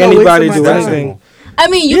can't I make feel like I anybody wasted do my time. anything. I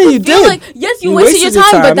mean, you Yeah, can you feel did. like yes, you You wasted your wasted your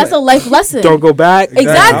time, but time. that's a life lesson. Don't go back.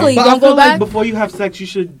 Exactly. But Don't I feel go like back. before you have sex, you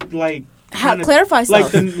should like clarify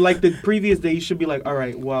stuff. Like the previous day, you should be like, all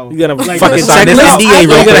right, well, You gotta like, fucking sign this checklist. NDA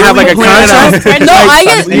You're gonna have like a contract. No, I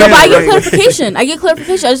get Yeah, but I get right. clarification. I get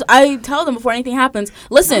clarification. I tell them before anything happens.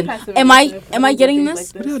 Listen, am I getting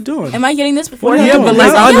this? What are y'all doing? Am I getting this before? What are it y'all happens? doing?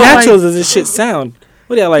 Like, how Yeah. natural does this shit sound?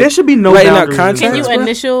 What are y'all like? There should be no writing out boundaries. contracts. Can you bro?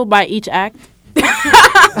 initial by each act?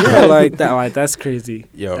 Yeah, like that. Like that's crazy.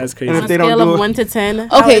 Yo. That's And crazy. if On they a don't scale do of it- 1 to 10. Okay,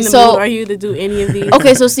 how in the so- mood are you to do any of these?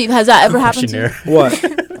 Okay, so Steve, has that ever happened to you?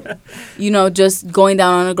 Questionnaire. What? You know, just going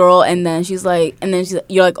down on a girl and then she's like,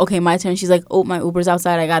 you're like, okay, my turn. She's like, oh, my Uber's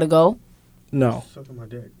outside. I gotta go. No. Sucking my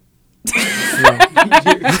dick.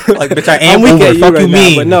 Like, bitch, I am I'm weak Uber. at you Fuck right you now,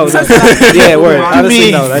 mean. but no. Yeah, word. Honestly,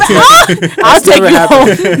 mean? no. That's I'll take never you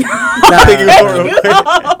happened.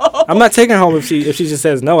 home. I'm not taking her home if she just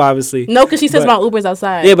says no. Obviously. No, because she says But- my Uber's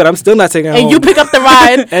outside. Yeah, but I'm still not taking her home. and you pick up the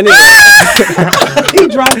ride. And He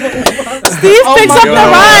dropped it. Steve picks up the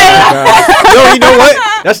ride. Yo, you know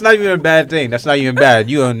what? That's not even a bad thing. That's not even bad.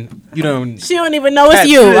 You don't. She don't even know it's Pat,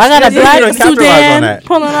 you. I got a you black don't capitalize on Sudan that.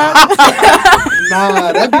 pulling up.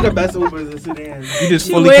 Nah, that'd be the best Ubers in Sudan. You just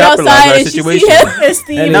She fully wait capitalize outside on that and she see situation. him. And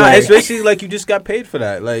Steve And Nah, like- it's basically like you just got paid for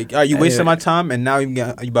that. Like, you wasting yeah. my time, and now you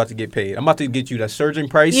about to get paid. I'm about to get you that surging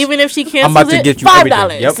price. Even if she cancels I'm about to it, get you $5.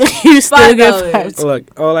 everything. Yep. You still get $5. $5.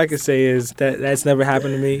 Look, all I can say is that's never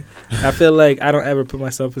happened to me. I feel like I don't ever put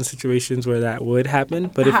myself in situations where that would happen.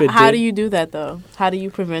 But if it How did, do you do that though? How do you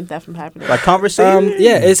prevent that from happening? Like conversation.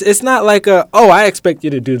 yeah, it's not like I expect you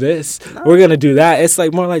to do this. We're gonna do that. It's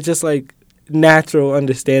like more like just like natural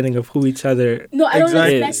understanding of who each other. No, I don't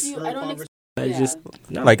Exactly. expect you. I don't expect. I just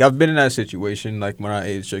no. Like I've been in that situation, like when I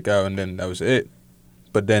ate chick out, and then that was it.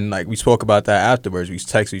 But then like we spoke about that afterwards. We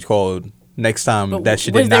texted, we called. Next time But that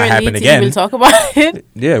shit was did there not a happen need to again. even talk about it?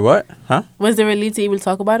 Yeah, what? Huh? Was there a need to even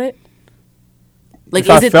talk about it? Like, If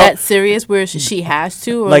I is it felt- that serious where she has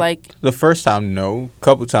to, or Like, like? the first time, no.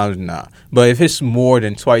 Couple times, nah. But if it's more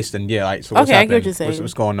than twice, then yeah. Like, so what's Okay, I happening? get what you're saying.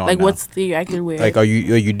 What's going on? Like, now? what's the acting weird? Like, are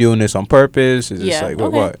you doing this on purpose? Is this Yeah, like what?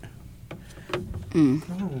 okay. What?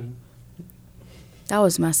 That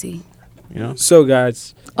was messy. You know? So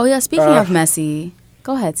guys, Oh yeah, speaking Uh, of messy,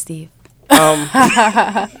 go ahead, Steve.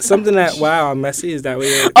 Something that messy is that we.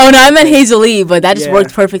 Oh no, I meant Hazel E, but that just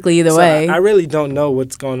worked perfectly either way. I really don't know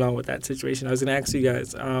what's going on with that situation. I was gonna ask you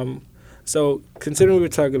guys. So considering we were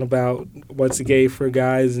talking about what's gay for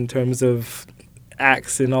guys in terms of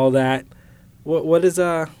acts and all that, what is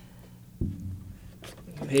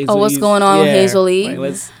Hazel what's going on with Hazel E?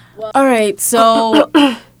 All right, so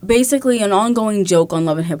basically an ongoing joke on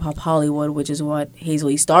Love and Hip Hop Hollywood, which is what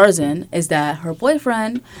Hazel E stars in, is that her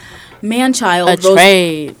boyfriend, man-child...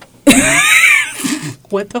 trade.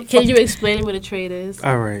 What the fuck? Can you explain what a trade is?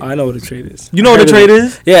 All right. I know what a trade is. You know what a trade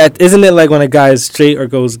is? Yeah, isn't it like when a guy is straight or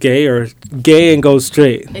goes gay, or gay and goes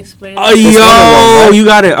straight? Explain. Oh, yo, you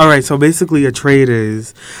got it. All right, so basically a trade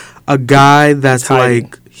is a guy that's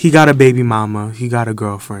like, he got a baby mama, he got a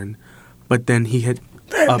girlfriend, but then he hit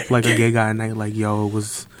up like a gay guy at night, like, yo, it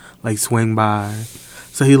was like swing by.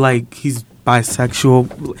 So he's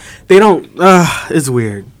bisexual. They don't, it's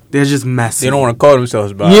weird. They're just messy. They don't want to call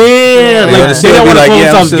themselves bi. Yeah, like they don't want to call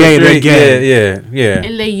themselves gay. They're gay. Yeah.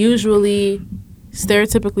 And they usually,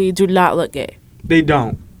 stereotypically, do not look gay. They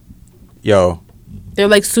don't. Yo. They're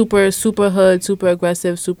like super hood, super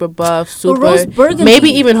aggressive, super buff, super Rose Burgundy, maybe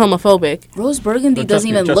even homophobic. Rose Burgundy doesn't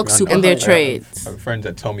even look super. And their trades. I have friends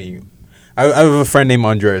that tell me. I have a friend named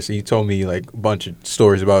Andres. He told me like a bunch of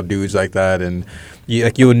stories about dudes like that, and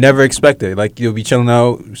you would never expect it. Like you'll be chilling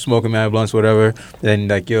out, smoking mad blunts, whatever, and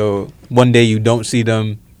like one day you don't see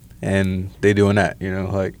them, and they doing that,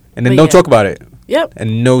 like, and then don't talk about it. Yep.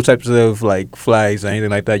 And no types of like flags or anything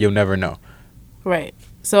like that. You'll never know. Right.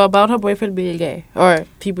 So about her boyfriend being gay, or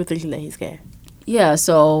people thinking that he's gay. Yeah.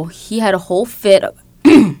 So he had a whole fit.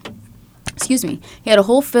 Excuse me. He had a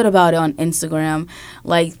whole fit about it on Instagram,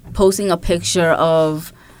 like posting a picture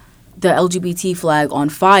of the LGBT flag on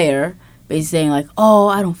fire, basically saying like, "Oh,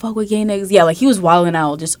 I don't fuck with gay niggas." Yeah, like he was wilding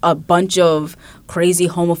out, just a bunch of crazy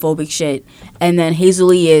homophobic shit. And then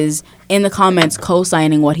Hazel E is in the comments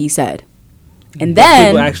co-signing what he said. And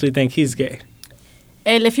then people actually think he's gay.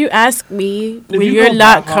 And if you ask me, when you're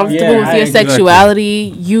not comfortable with your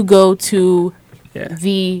sexuality, you go to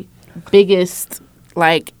the biggest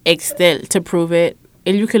extent to prove it,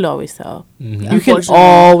 and you can always tell. Mm-hmm. You can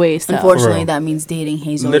always tell. Unfortunately, that means dating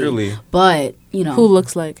Hazel. Literally. But who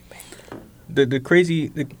looks like the crazy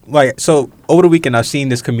so over the weekend I seen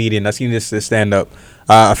this stand up.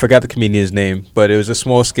 I forgot the comedian's name, but it was a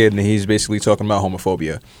small skit, and he's basically talking about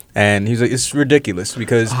homophobia, and he's like, it's ridiculous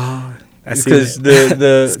because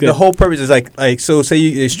the whole purpose is like so say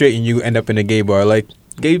you're straight and you end up in a gay bar, like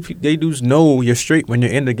gay dudes know you're straight when you're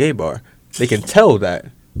in the gay bar. They can tell that.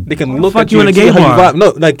 They can look at you in a gay bar.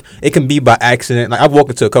 No, like it can be by accident. Like I've walked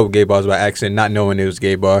into a couple gay bars by accident, not knowing it was a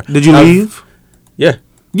gay bar. Did you leave? Yeah.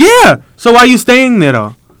 Yeah. So why are you staying there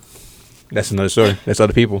though? That's another story. That's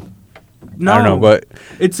other people. No, I don't know, but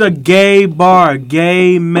it's a gay bar,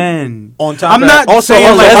 gay men. On top I'm of that, not also,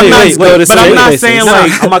 saying like, I'm not saying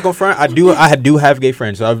like I'm not gonna front. I do have gay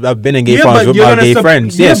friends. So I've been in gay bars with my gay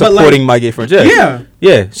friends. Yeah, supporting my gay friends.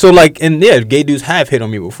 Yeah. So gay dudes have hit on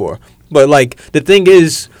me before. But like the thing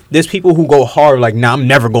is, there's people who go hard like, nah, I'm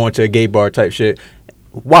never going to a gay bar type shit.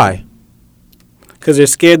 Why? Because they're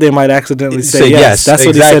scared they might accidentally say yes. That's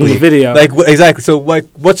what he said in the video. Like exactly. So like,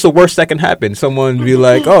 what's the worst that can happen? Someone be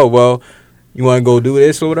like, oh well, you want to go do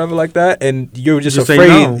this or whatever like that, and you're just afraid.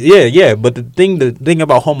 No. Yeah. But the thing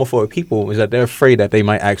about homophobic people is that they're afraid that they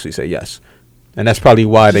might actually say yes, and that's probably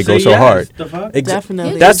why they go so hard.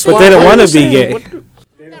 Definitely. That's what they don't want to be gay.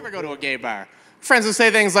 Never go to a gay bar. Friends will say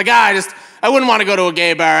things like, I wouldn't want to go to a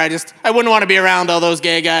gay bar. I wouldn't want to be around all those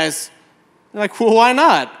gay guys. They're like, well, why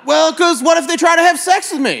not? Well, because what if they try to have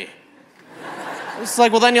sex with me? It's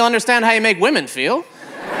like, well, then you'll understand how you make women feel.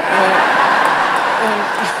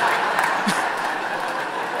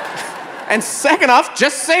 And second off,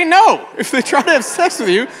 just say no. If they try to have sex with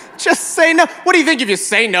you, just say no. What do you think? If you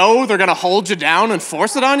say no, they're going to hold you down and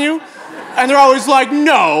force it on you? And they're always like,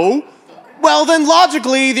 no. Well, then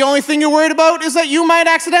logically, the only thing you're worried about is that you might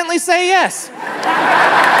accidentally say yes. To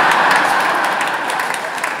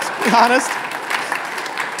be honest,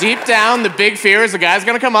 deep down, the big fear is the guy's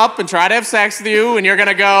gonna come up and try to have sex with you, and you're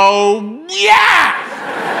gonna go, yeah!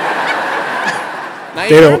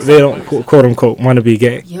 They don't quote unquote want to be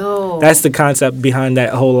gay. Yo. That's the concept behind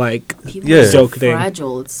that whole joke thing.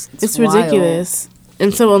 Fragile. It's ridiculous.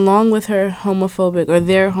 And so along with her homophobic or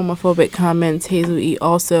their homophobic comments, Hazel E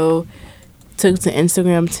also took to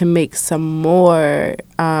Instagram to make some more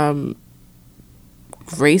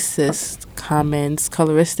racist comments,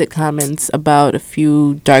 coloristic comments about a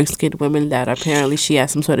few dark-skinned women that apparently she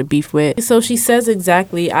has some sort of beef with. So she says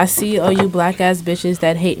exactly, I see all you black-ass bitches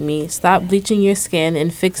that hate me. Stop bleaching your skin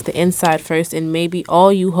and fix the inside first, and maybe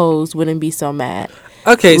all you hoes wouldn't be so mad.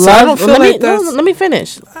 Okay, so I don't feel like that's... let me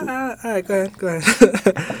finish. All right, go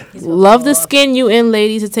ahead. Love the skin you in,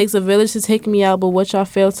 ladies. It takes a village to take me out, but what y'all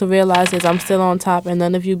fail to realize is I'm still on top, and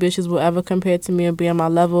none of you bitches will ever compare to me or be on my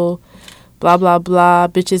level. Blah, blah, blah.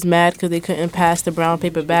 Bitches mad because they couldn't pass the brown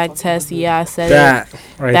paper bag test. Yeah, I said that it.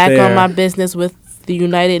 Right Back there. on my business with the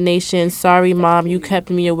United Nations. Sorry, Mom, you kept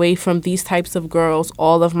me away from these types of girls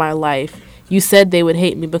all of my life. You said they would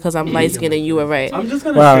hate me because I'm light skinned, and you were right. I'm just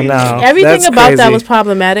gonna say everything about crazy. that was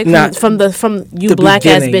problematic from you the black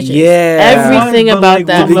ass beginning, bitches. Yeah, everything But, about like,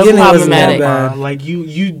 that the was beginning problematic. wasn't that bad. Like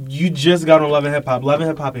you just got on Love and Hip Hop. Love and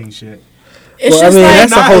Hip Hop ain't shit. It's well, just I mean, like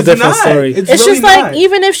that's a whole different story. It's really just like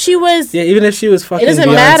even if she was, even if she was fucking it doesn't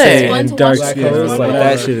Beyonce matter. and dark skin, it was like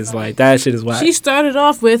that shit is whack. She started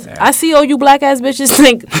off with, "I see all you black ass bitches."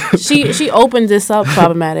 Like she opened this up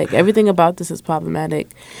problematic. Everything about this is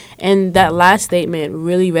problematic, and that last statement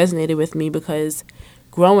really resonated with me because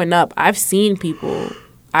growing up, I've seen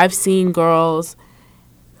girls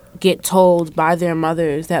get told by their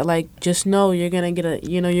mothers that like, just know you're gonna get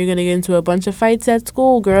into a bunch of fights at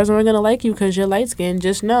school. Girls aren't gonna like you because you're light skinned.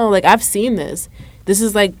 Just know, like, I've seen this. This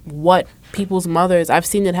is like what people's mothers. I've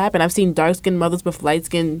seen it happen. I've seen dark skinned mothers with light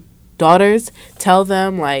skinned daughters tell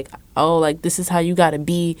them like, oh, like this is how you gotta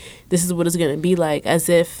be. This is what it's gonna be like, as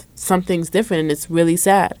if something's different, and it's really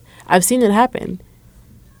sad. I've seen it happen.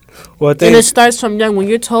 Well, and it starts from young. When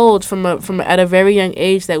you're told from at a very young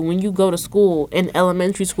age that when you go to school, in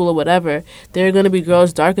elementary school or whatever, there are going to be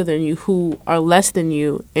girls darker than you who are less than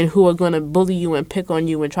you and who are going to bully you and pick on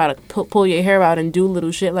you and try to pull your hair out and do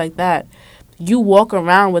little shit like that. You walk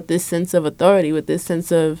around with this sense of authority, with this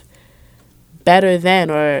sense of better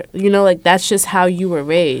than, or like that's just how you were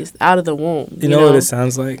raised out of the womb. You know what it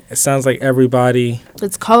sounds like? It sounds like everybody.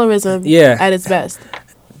 It's colorism. At its best.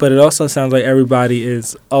 But it also sounds like everybody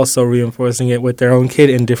is also reinforcing it with their own kid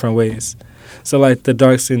in different ways. So, like, the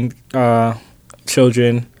dark-skinned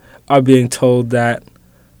children are being told that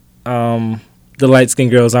the light-skinned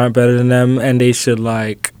girls aren't better than them, and they should,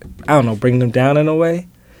 like, I don't know, bring them down in a way.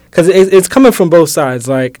 Because it's coming from both sides.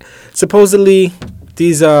 Like, supposedly,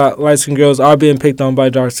 these light-skinned girls are being picked on by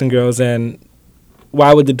dark-skinned girls, and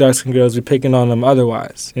why would the dark-skinned girls be picking on them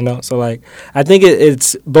otherwise, So, like, I think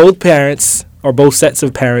it's both parents or both sets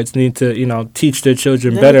of parents need to, teach their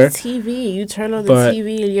children better. TV. You turn on the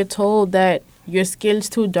TV and you're told that your skin's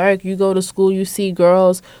too dark. You go to school, you see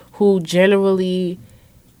girls who generally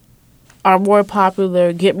are more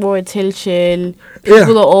popular, get more attention.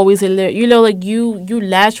 People are always in there. Like you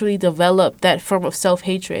naturally develop that form of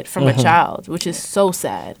self-hatred from a child, which is so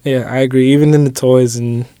sad. Yeah, I agree. Even in the toys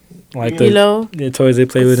and like the toys they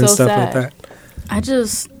play with and stuff like that.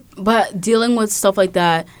 But dealing with stuff like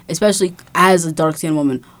that, especially as a dark-skinned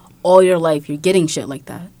woman, all your life, you're getting shit like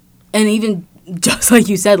that. And even just like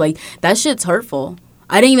you said, like, that shit's hurtful.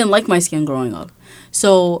 I didn't even like my skin growing up.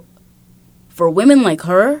 So for women like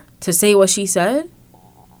her to say what she said,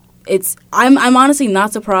 I'm honestly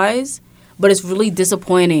not surprised, but it's really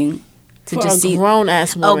disappointing to for just see a grown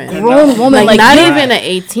ass woman. A grown woman, like not even an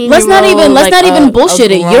 18. Let's not even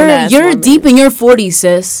bullshit it. You're deep in your 40s,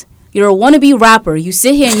 sis. You're a wannabe rapper. You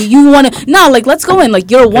sit here and you want to... No, like, let's go in. Like,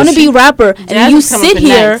 you're a wannabe rapper, and you sit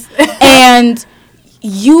here and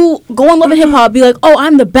you go on Love and Hip Hop, be like, oh,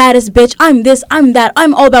 I'm the baddest bitch. I'm this, I'm that.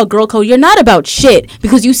 I'm all about girl code. You're not about shit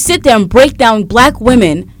because you sit there and break down black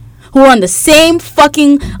women who are on the same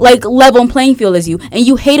fucking, like, level and playing field as you, and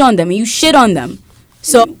you hate on them and you shit on them.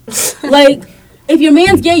 So, like... If your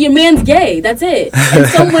man's gay, your man's gay. That's it.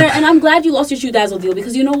 And I'm glad you lost your shoe dazzle deal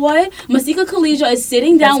because you know what? Masika Khaleja is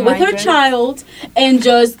sitting down with her child and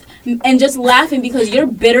just laughing because your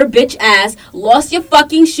bitter bitch ass lost your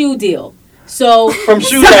fucking shoe deal. So from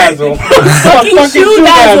Shoe Dazzle, fucking Shoe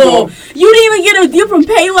Dazzle. You didn't even get a deal from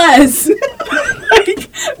Payless.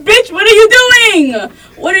 Bitch, what are you doing?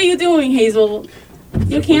 What are you doing, Hazel?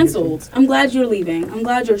 You're canceled. I'm glad you're leaving. I'm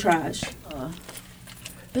glad you're trash.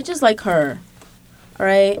 Bitches like her.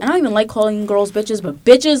 Right? And I don't even like calling girls bitches, but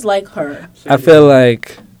bitches like her. I feel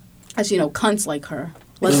like... Actually, cunts like her.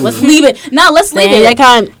 Let's leave it. Nah, let's leave it. You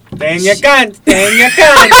cunt. Then you cunt. Then you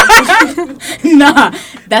cunt. Nah,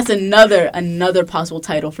 that's another possible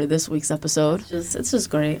title for this week's episode. It's just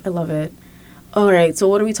great. I love it. All right, so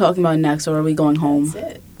what are we talking about next, or are we going home?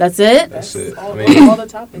 That's it? That's it. I mean, all the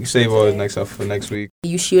topics. You can save all the next stuff for next week. Are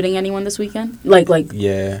you shooting anyone this weekend? Like.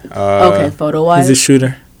 Yeah. Okay, photo-wise? He's a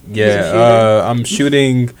shooter. Yeah, I'm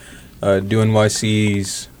shooting do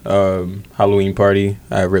NYC's Halloween party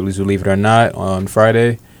at Ripley's Believe It or Not on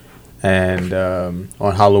Friday. And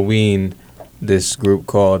on Halloween, this group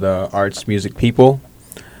called Arts Music People,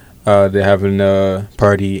 they're having a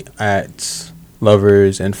party at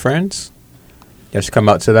Lovers and Friends. You should come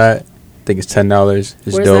out to that. I think it's $10. It's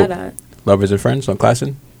Where's dope. that at? Lovers and Friends on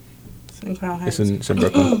Classen. It's in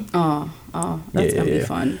Brooklyn. That's gonna be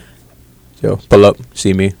fun. Yo, pull up,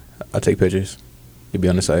 see me. I'll take pictures. You'll be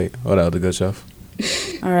on the site. All that other good stuff.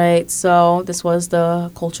 All right, so this was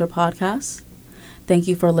the Culture Podcast. Thank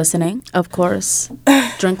you for listening. Of course,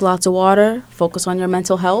 drink lots of water, focus on your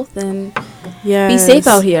mental health, and be safe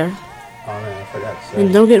out here. Oh man, I forgot to say.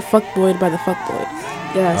 And don't get fuckboyed by the fuckboy.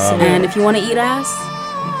 Yes, and if you want to eat ass,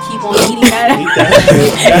 keep on eating that ass.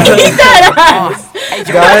 Eat that ass.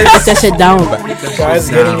 Guys, put that shit down. Guys,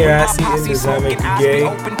 getting your ass eaten does not make you gay.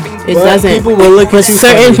 It doesn't. People will look at you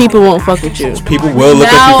certain funny. people won't fuck with you. People will look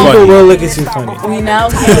at you funny. People will look at you funny. We now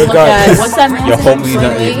can't look at what's that man's Your name? homies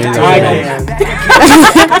are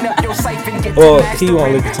Well, he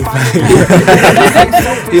won't look at you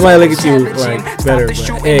funny. He might look at you like better, but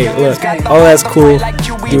hey, look, all that's cool. Do what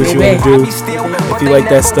you want to do. If you like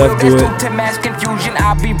that stuff, do it.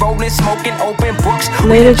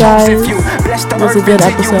 Later, guys. It was a good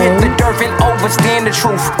episode.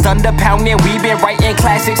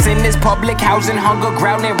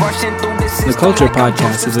 The Culture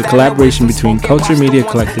Podcast is a collaboration between Culture Media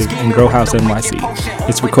Collective and Grow House NYC.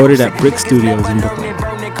 It's recorded at Brick Studios in Brooklyn.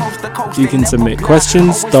 You can submit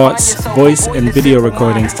questions, thoughts, voice, and video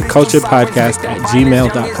recordings to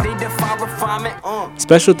culturepodcast@gmail.com.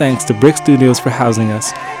 Special thanks to Brick Studios for housing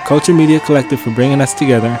us, Culture Media Collective for bringing us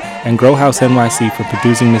together, and Grow House NYC for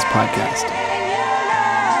producing this podcast.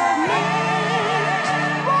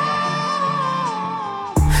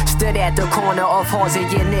 Stood at the corner of Halsey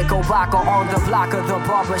and Knickerbocker on the block of the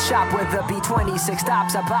barber shop where the B-26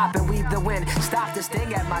 stops a bop and weave the wind. Stop the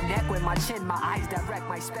sting at my neck with my chin, my eyes direct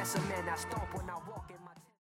my specimen. I stomp when I walk.